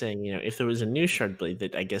 But he's saying, if there was a new shard blade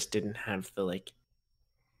that I guess didn't have the like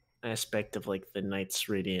aspect of like the Knights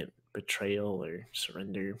Radiant betrayal or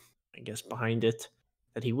surrender, I guess, behind it,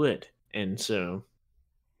 that he would. And so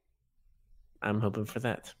I'm hoping for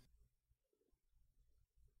that.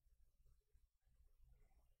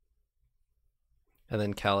 And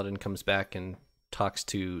then Kaladin comes back and talks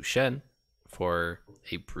to Shen for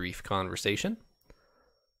a brief conversation.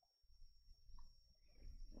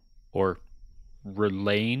 Or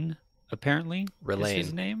Rlain, apparently. Rlain. Is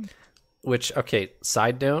his name. Which, okay,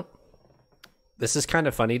 side note, this is kind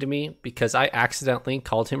of funny to me because I accidentally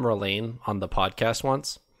called him Rlain on the podcast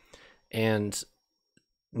once, and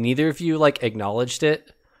neither of you like acknowledged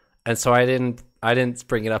it, and so I didn't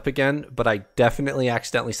bring it up again, but I definitely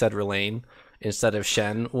accidentally said Rlain instead of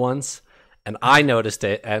Shen once, and I noticed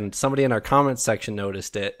it, and somebody in our comments section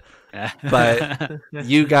noticed it, but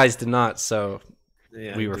you guys did not, so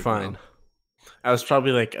Yeah, we were fine. Know. I was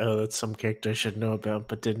probably like, oh, that's some character I should know about,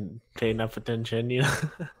 but didn't pay enough attention,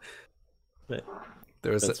 But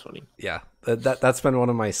that's funny. Yeah, that's been one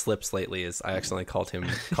of my slips lately. Is I accidentally called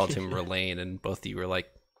him Rlain, and both of you were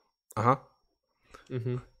like,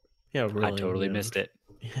 Mm-hmm. Yeah, really. I totally missed it.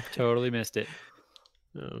 Totally missed it.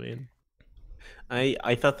 Oh man,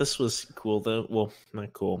 I thought this was cool though. Well,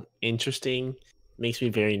 not cool. Interesting. Makes me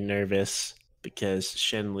very nervous because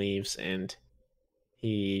Shen leaves and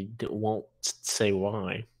he won't say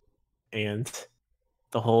why, and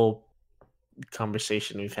the whole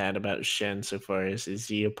conversation we've had about Shen so far is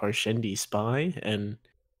he a Parshendi spy? And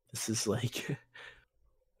this is like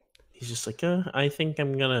he's just like, I think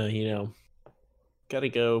I'm gonna, gotta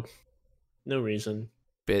go. No reason.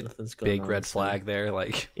 Big red flag there.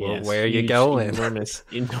 Like, yes, where are you going?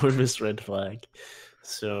 Enormous red flag.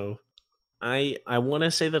 So I want to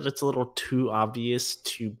say that it's a little too obvious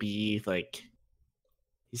to be like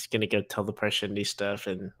he's gonna go tell the Parshendi stuff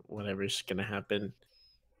and whatever's gonna happen.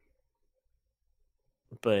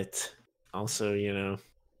 But also,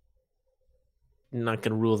 not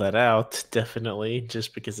gonna rule that out, definitely,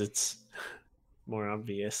 just because it's more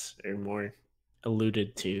obvious or more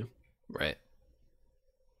alluded to. Right.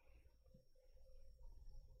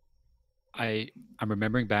 I'm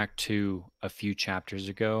remembering back to a few chapters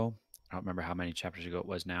ago. I don't remember how many chapters ago it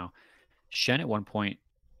was now. Shen at one point,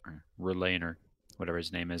 or Rlain, or whatever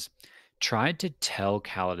his name is, tried to tell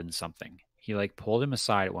Kaladin something. He like pulled him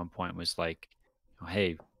aside at one point and was like, oh,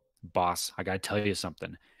 hey, boss, I gotta tell you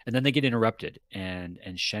something. And then they get interrupted, and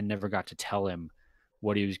Shen never got to tell him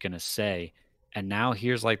what he was gonna say. And now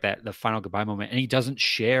here's like the final goodbye moment, and he doesn't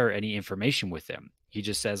share any information with him. He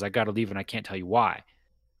just says, I gotta leave and I can't tell you why.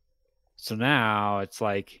 So now it's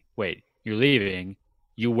like, wait, you're leaving.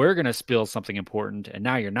 You were gonna spill something important, and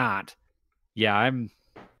now you're not. Yeah,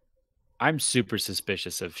 I'm super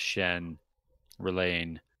suspicious of Shen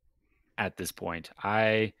Rlain at this point.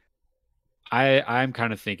 I'm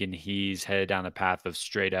kind of thinking he's headed down the path of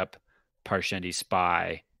straight up Parshendi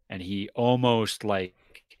spy, and he almost like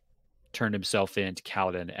turned himself in to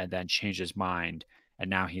Kaladin and then changed his mind, and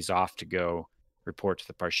now he's off to go report to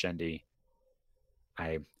the Parshendi.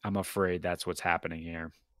 I'm afraid that's what's happening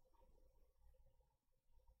here.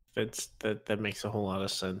 That makes a whole lot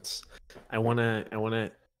of sense. I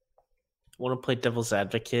wanna play devil's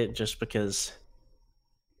advocate just because.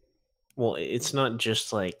 Well, it's not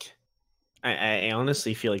just like I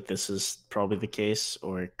honestly feel like this is probably the case,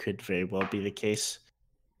 or it could very well be the case.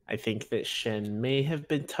 I think that Shen may have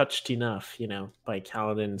been touched enough, by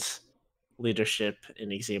Kaladin's leadership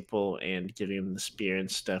and example and giving him the spear and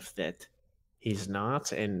stuff that he's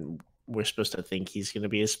not, and we're supposed to think he's going to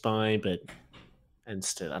be a spy, but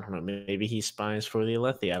instead, I don't know, maybe he spies for the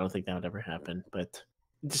Alethi. I don't think that would ever happen, but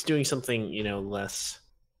just doing something, less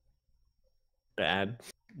bad,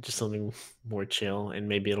 just something more chill, and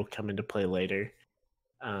maybe it'll come into play later.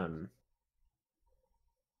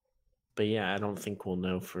 But yeah, I don't think we'll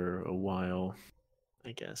know for a while,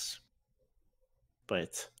 I guess.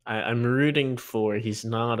 But I'm rooting for he's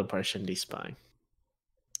not a Parshendi spy.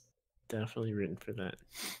 Definitely rooting for that.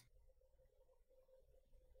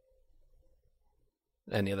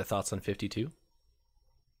 Any other thoughts on 52?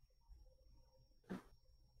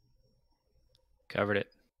 Covered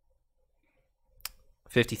it.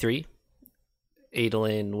 53.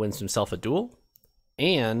 Adolin wins himself a duel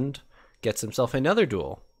and gets himself another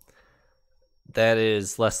duel. That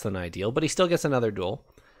is less than ideal, but he still gets another duel.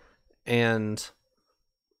 And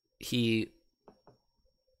he,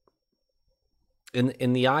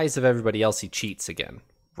 in the eyes of everybody else, he cheats again,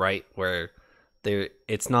 right? Where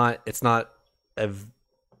it's not an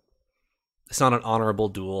honorable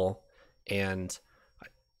duel, and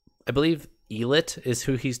I believe Elit is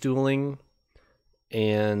who he's dueling,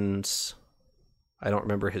 and I don't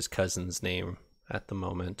remember his cousin's name at the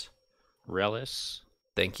moment. Relis.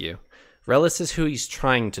 Thank you. Relis is who he's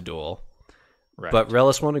trying to duel, Right. but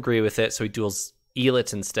Relis won't agree with it, so he duels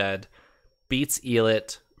Elit instead. Beats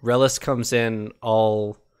Elit. Relis comes in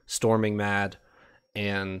all storming mad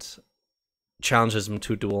and challenges him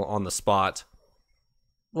to a duel on the spot.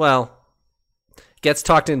 Well, gets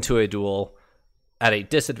talked into a duel at a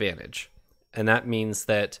disadvantage, and that means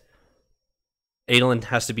that Adolin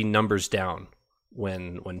has to be numbers down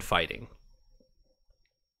when fighting.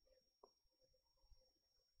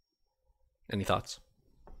 Any thoughts?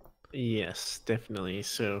 Yes, definitely.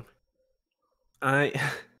 So I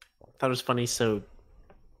thought it was funny. So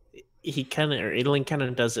Adolin kind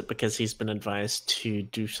of does it because he's been advised to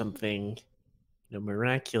do something,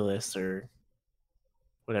 miraculous or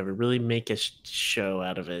whatever, really make a show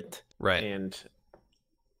out of it. Right. And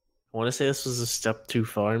I want to say this was a step too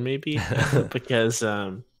far, maybe, because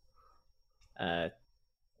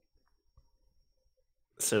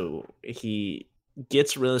so he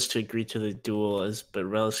gets Relis to agree to the duel, but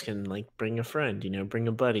Relis can bring a friend, bring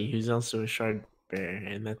a buddy who's also a shard bearer,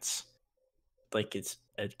 and that's it's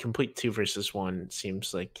a complete 2 versus 1.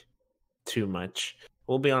 Seems like too much.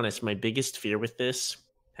 We'll be honest, my biggest fear with this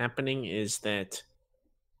happening is that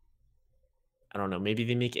I don't know, maybe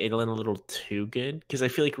they make Adolin a little too good, because I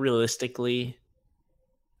feel like realistically,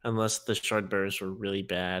 unless the shard bearers were really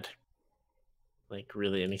bad,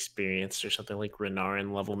 really inexperienced or something, like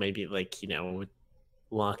Renarin level, maybe would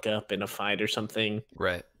lock up in a fight or something.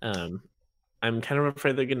 Right. I'm kind of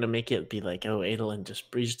afraid they're going to make it be like, oh, Adolin just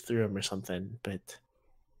breezed through him or something. But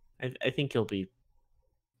I think it'll be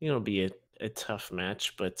a tough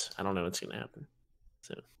match, but I don't know what's going to happen.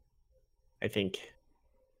 So I think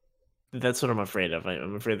that's what I'm afraid of.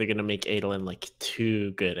 I'm afraid they're going to make Adolin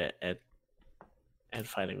too good at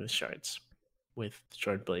fighting with shards, with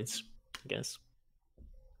shard blades, I guess.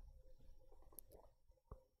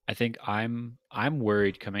 I think I'm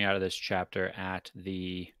worried coming out of this chapter at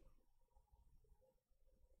the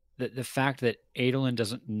fact that Adolin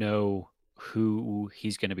doesn't know who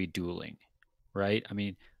he's going to be dueling, right? I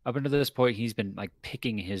mean, up until this point, he's been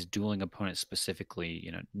picking his dueling opponent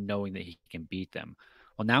specifically, knowing that he can beat them.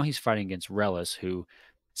 Well, now he's fighting against Relis, who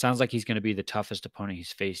sounds like he's going to be the toughest opponent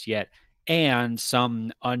he's faced yet, and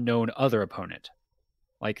some unknown other opponent.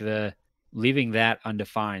 Leaving that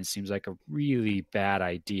undefined seems like a really bad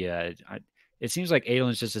idea. It seems like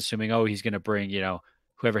Adolin's just assuming, oh, he's going to bring,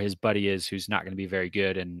 whoever his buddy is who's not going to be very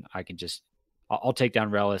good, and I'll take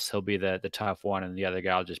down Relis. He'll be the tough one, and the other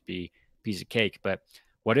guy will just be a piece of cake. But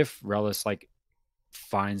what if Relis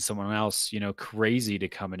finds someone else, crazy to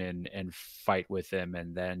come in and fight with him,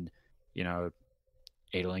 and then,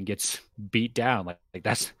 Adolin gets beat down?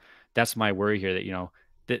 That's my worry here.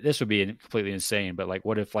 That this would be completely insane. But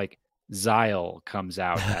what if Zyle comes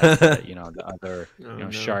out as the other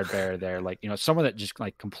shard bearer there, someone that just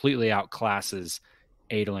completely outclasses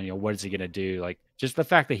Adolin, what is he going to do? Like, just the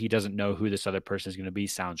fact that he doesn't know who this other person is going to be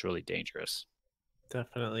sounds really dangerous.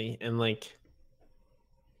 Definitely. And like,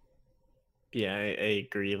 yeah, I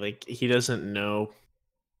agree. Like, he doesn't know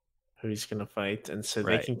who he's going to fight. And so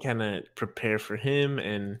they Right. can kind of prepare for him.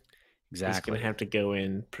 And he's going Exactly. to have to go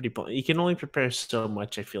in pretty. You can only prepare so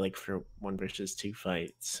much, I feel like, for 1 versus 2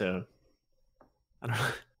 fight. So, I don't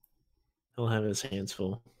know. He'll have his hands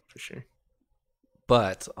full for sure.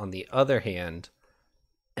 But on the other hand,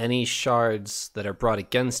 any shards that are brought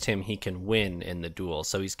against him, he can win in the duel.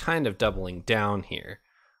 So he's kind of doubling down here,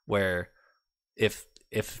 where if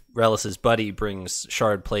Relis's buddy brings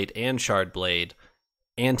shard plate and shard blade,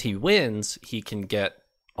 and he wins, he can get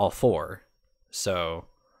all 4. So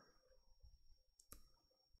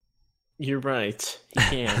you're right. He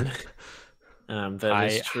can.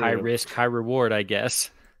 That is true. High risk, high reward, I guess.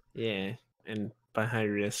 Yeah, and by high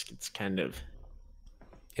risk, it's kind of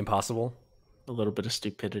impossible. A little bit of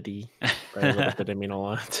stupidity. By a little bit, I mean a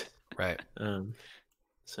lot. Right.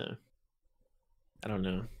 So I don't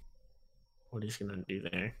know what he's gonna do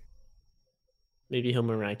there. Maybe he'll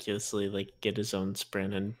miraculously like get his own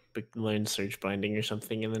sprint and learn Surge Binding or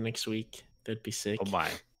something in the next week. That'd be sick. Oh my!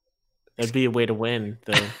 That'd be a way to win,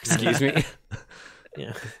 though. Excuse me.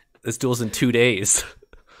 Yeah. This duel's in 2 days.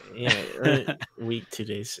 Yeah, or week, 2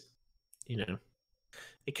 days.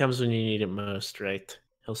 It comes when you need it most, right?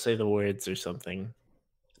 He'll say the words or something.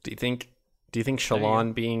 Do you think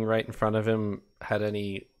Shallan being right in front of him had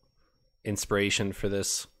any inspiration for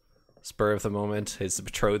this spur of the moment? His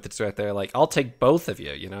betrothed that's right there, like, I'll take both of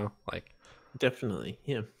you, like. Definitely,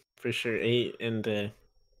 yeah, for sure. He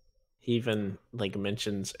even like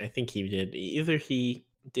mentions, I think he did, either he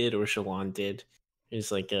did or Shallan did.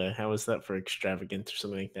 He's like, how was that for extravagant or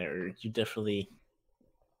something like that? Or you definitely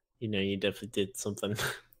did something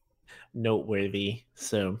noteworthy.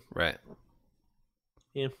 So right.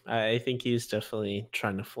 Yeah, I think he's definitely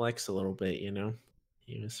trying to flex a little bit,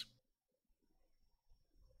 He was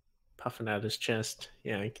puffing out his chest.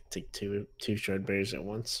 Yeah, I could take two shard bears at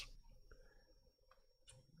once.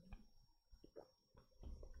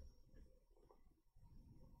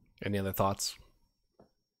 Any other thoughts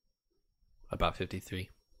about 53?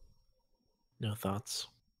 No thoughts.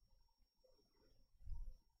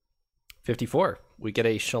 54. We get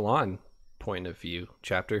a Shallan point of view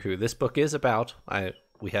chapter, who this book is about.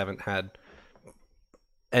 We haven't had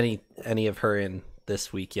any of her in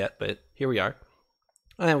this week yet, but here we are.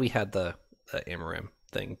 And we had the Amaram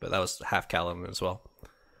thing, but that was half Callum as well.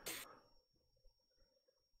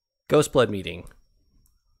 Ghostblood meeting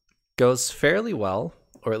goes fairly well,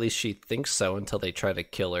 or at least she thinks so, until they try to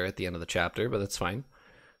kill her at the end of the chapter, but that's fine.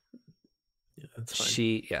 Yeah, that's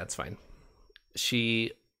fine. It's fine.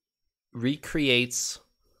 She recreates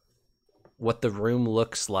what the room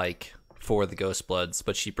looks like for the Ghostbloods,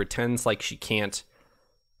 but she pretends like she can't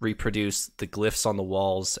reproduce the glyphs on the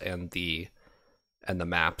walls and the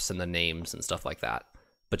maps and the names and stuff like that.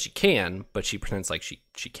 But she can, but she pretends like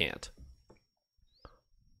she can't.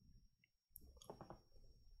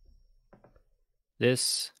 I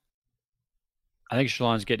think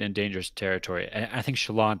Shallan's getting in dangerous territory. And I think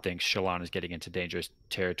Shallan thinks Shallan is getting into dangerous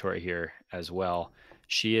territory here as well.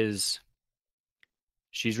 She's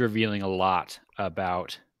revealing a lot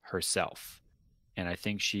about herself. And I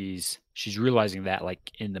think she's realizing that,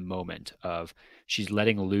 like, in the moment of, she's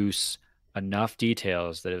letting loose enough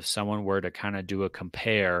details that if someone were to kind of do a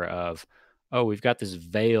compare of, oh, we've got this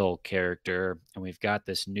Vale character and we've got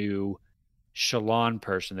this new Shallan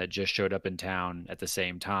person that just showed up in town at the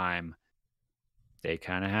same time, they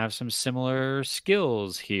kind of have some similar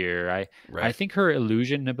skills here. I think her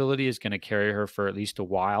illusion ability is going to carry her for at least a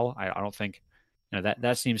while. I don't think,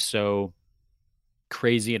 that seems so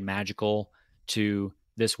crazy and magical to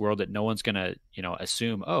this world that no one's going to,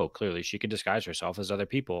 assume, oh, clearly she can disguise herself as other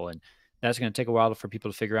people. And that's going to take a while for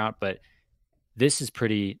people to figure out. But this is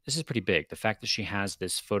pretty big. The fact that she has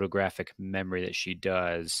this photographic memory that she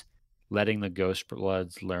does, letting the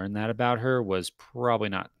Ghostbloods learn that about her was probably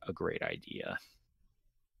not a great idea.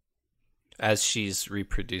 As she's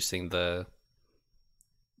reproducing the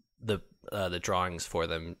drawings for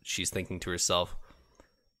them, she's thinking to herself,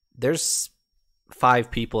 there's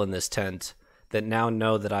 5 people in this tent that now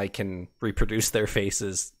know that I can reproduce their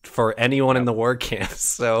faces for anyone in the war camp.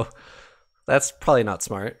 So that's probably not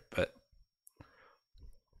smart,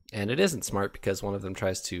 and it isn't smart because one of them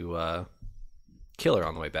tries to kill her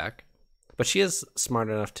on the way back. But she is smart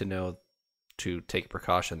enough to know to take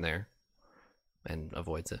precaution there and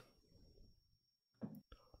avoids it.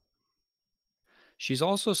 She's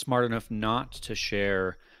also smart enough not to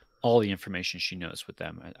share all the information she knows with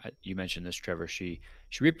them. You mentioned this, Trevor. She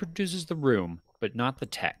reproduces the room, but not the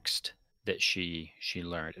text that she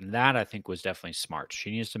learned, and that I think was definitely smart.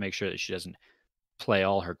 She needs to make sure that she doesn't play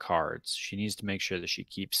all her cards. She needs to make sure that she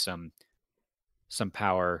keeps some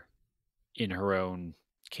power in her own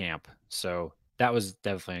camp. So that was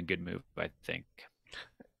definitely a good move, I think.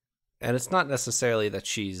 And it's not necessarily that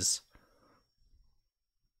she's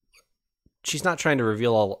not trying to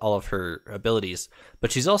reveal all of her abilities,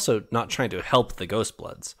 but she's also not trying to help the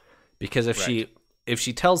Ghostbloods. Because if she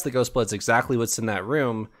tells the Ghostbloods exactly what's in that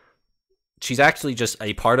room, she's actually just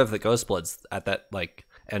a part of the Ghostbloods at that, like,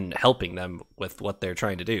 and helping them with what they're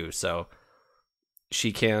trying to do. So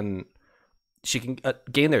she can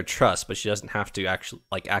gain their trust, but she doesn't have to actually,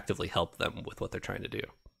 like, actively help them with what they're trying to do.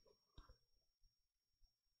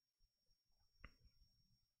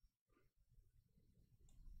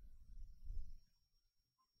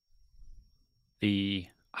 The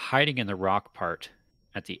hiding in the rock part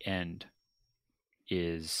at the end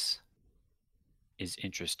is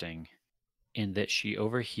interesting in that she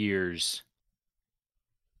overhears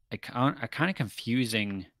a kind of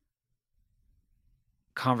confusing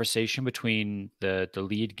conversation between the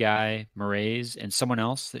lead guy, Moraes, and someone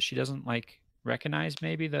else that she doesn't like recognize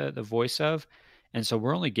maybe the voice of. And so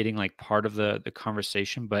we're only getting like part of the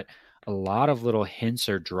conversation, but a lot of little hints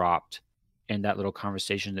are dropped in that little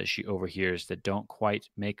conversation that she overhears that don't quite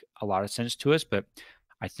make a lot of sense to us, but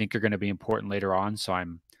I think are going to be important later on. So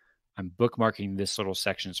I'm bookmarking this little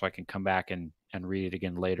section so I can come back and read it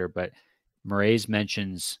again later. But Moraes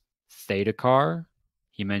mentions Thetacar.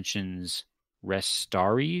 He mentions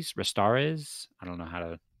Restares. I don't know how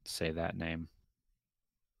to say that name.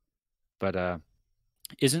 But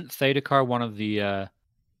isn't Thetacar one of the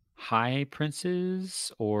High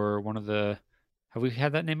Princes, or one of the... Have we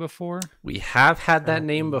had that name before? We have had that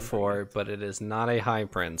name before, but it is not a High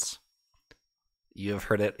Prince. You have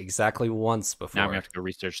heard it exactly once before. Now I'm going to have to go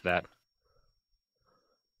research that.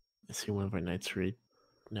 Is he one of our Knights Read?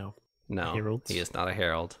 No. No, Heralds? he is not a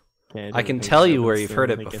herald. Okay, I can tell you where you've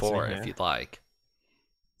heard it before if you'd like.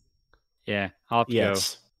 Yeah, I'll have to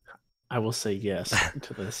Yes. I will say yes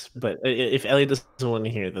to this. But if Elliot doesn't want to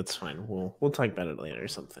hear it, that's fine. We'll talk about it later or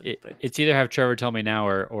something. go. It's either have Trevor tell me now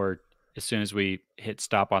or as soon as we hit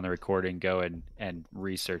stop on the recording, go and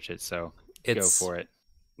research it. So go for it.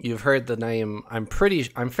 You've heard the name. I'm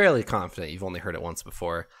fairly confident you've only heard it once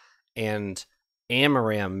before. And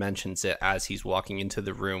Amaram mentions it as he's walking into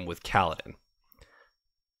the room with Kaladin.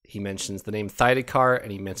 He mentions the name Thydekar,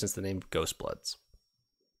 and he mentions the name Ghostbloods.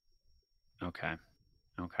 Okay.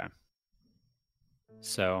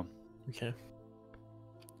 So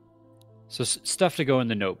stuff to go in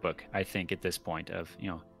the notebook, I think, at this point of,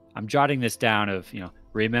 I'm jotting this down of,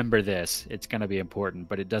 remember this, it's going to be important,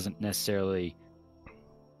 but it doesn't necessarily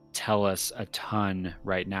tell us a ton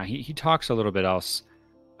right now. He talks a little bit else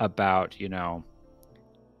about,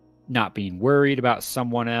 not being worried about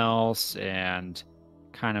someone else and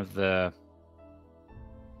kind of they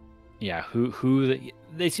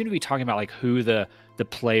seem to be talking about like who the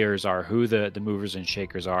players are, who the movers and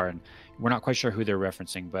shakers are, and we're not quite sure who they're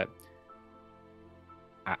referencing, but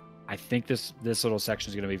I think this little section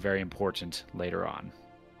is going to be very important later on.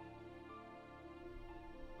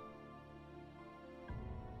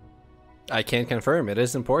 I can confirm it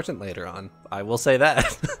is important later on. I will say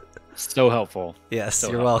that. So helpful. Yes,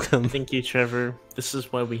 you're welcome. Thank you, Trevor. This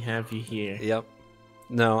is why we have you here. Yep.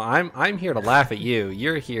 No, I'm here to laugh at you.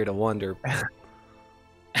 You're here to wonder.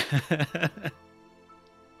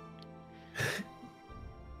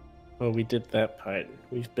 Well, we did that part.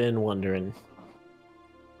 We've been wondering.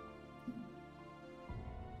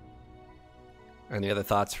 Any other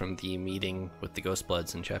thoughts from the meeting with the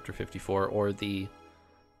Ghostbloods in Chapter 54, or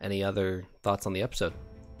any other thoughts on the episode?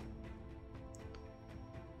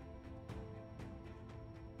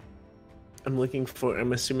 I'm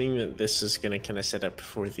assuming that this is going to kind of set up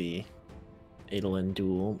for the Adolin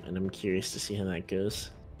duel, and I'm curious to see how that goes.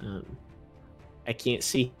 I can't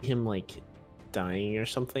see him, like, dying or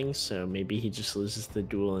something, so maybe he just loses the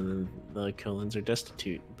duel and then the Colons are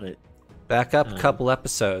destitute, but... Back up a couple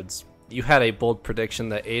episodes. You had a bold prediction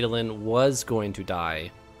that Adolin was going to die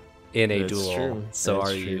in a duel. True. So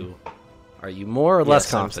are you more or less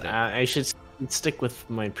confident? I should stick with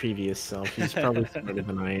my previous self. He's probably smarter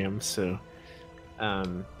than I am, so...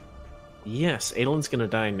 yes, Adolin's gonna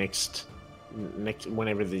die next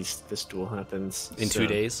whenever this duel happens. In 2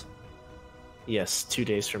 days? Yes, 2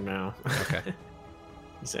 days from now. Okay.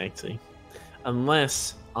 Exactly.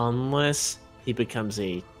 Unless he becomes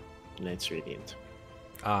a Knights Radiant.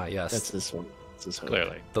 Ah, yes. That's his one. That's his hope.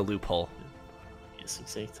 Clearly. The loophole. Yes,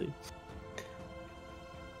 exactly.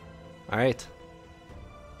 All right.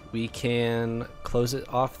 We can close it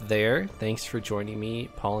off there. Thanks for joining me,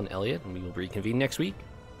 Paul and Elliot, and we will reconvene next week.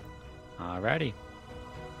 Alrighty.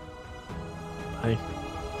 Bye.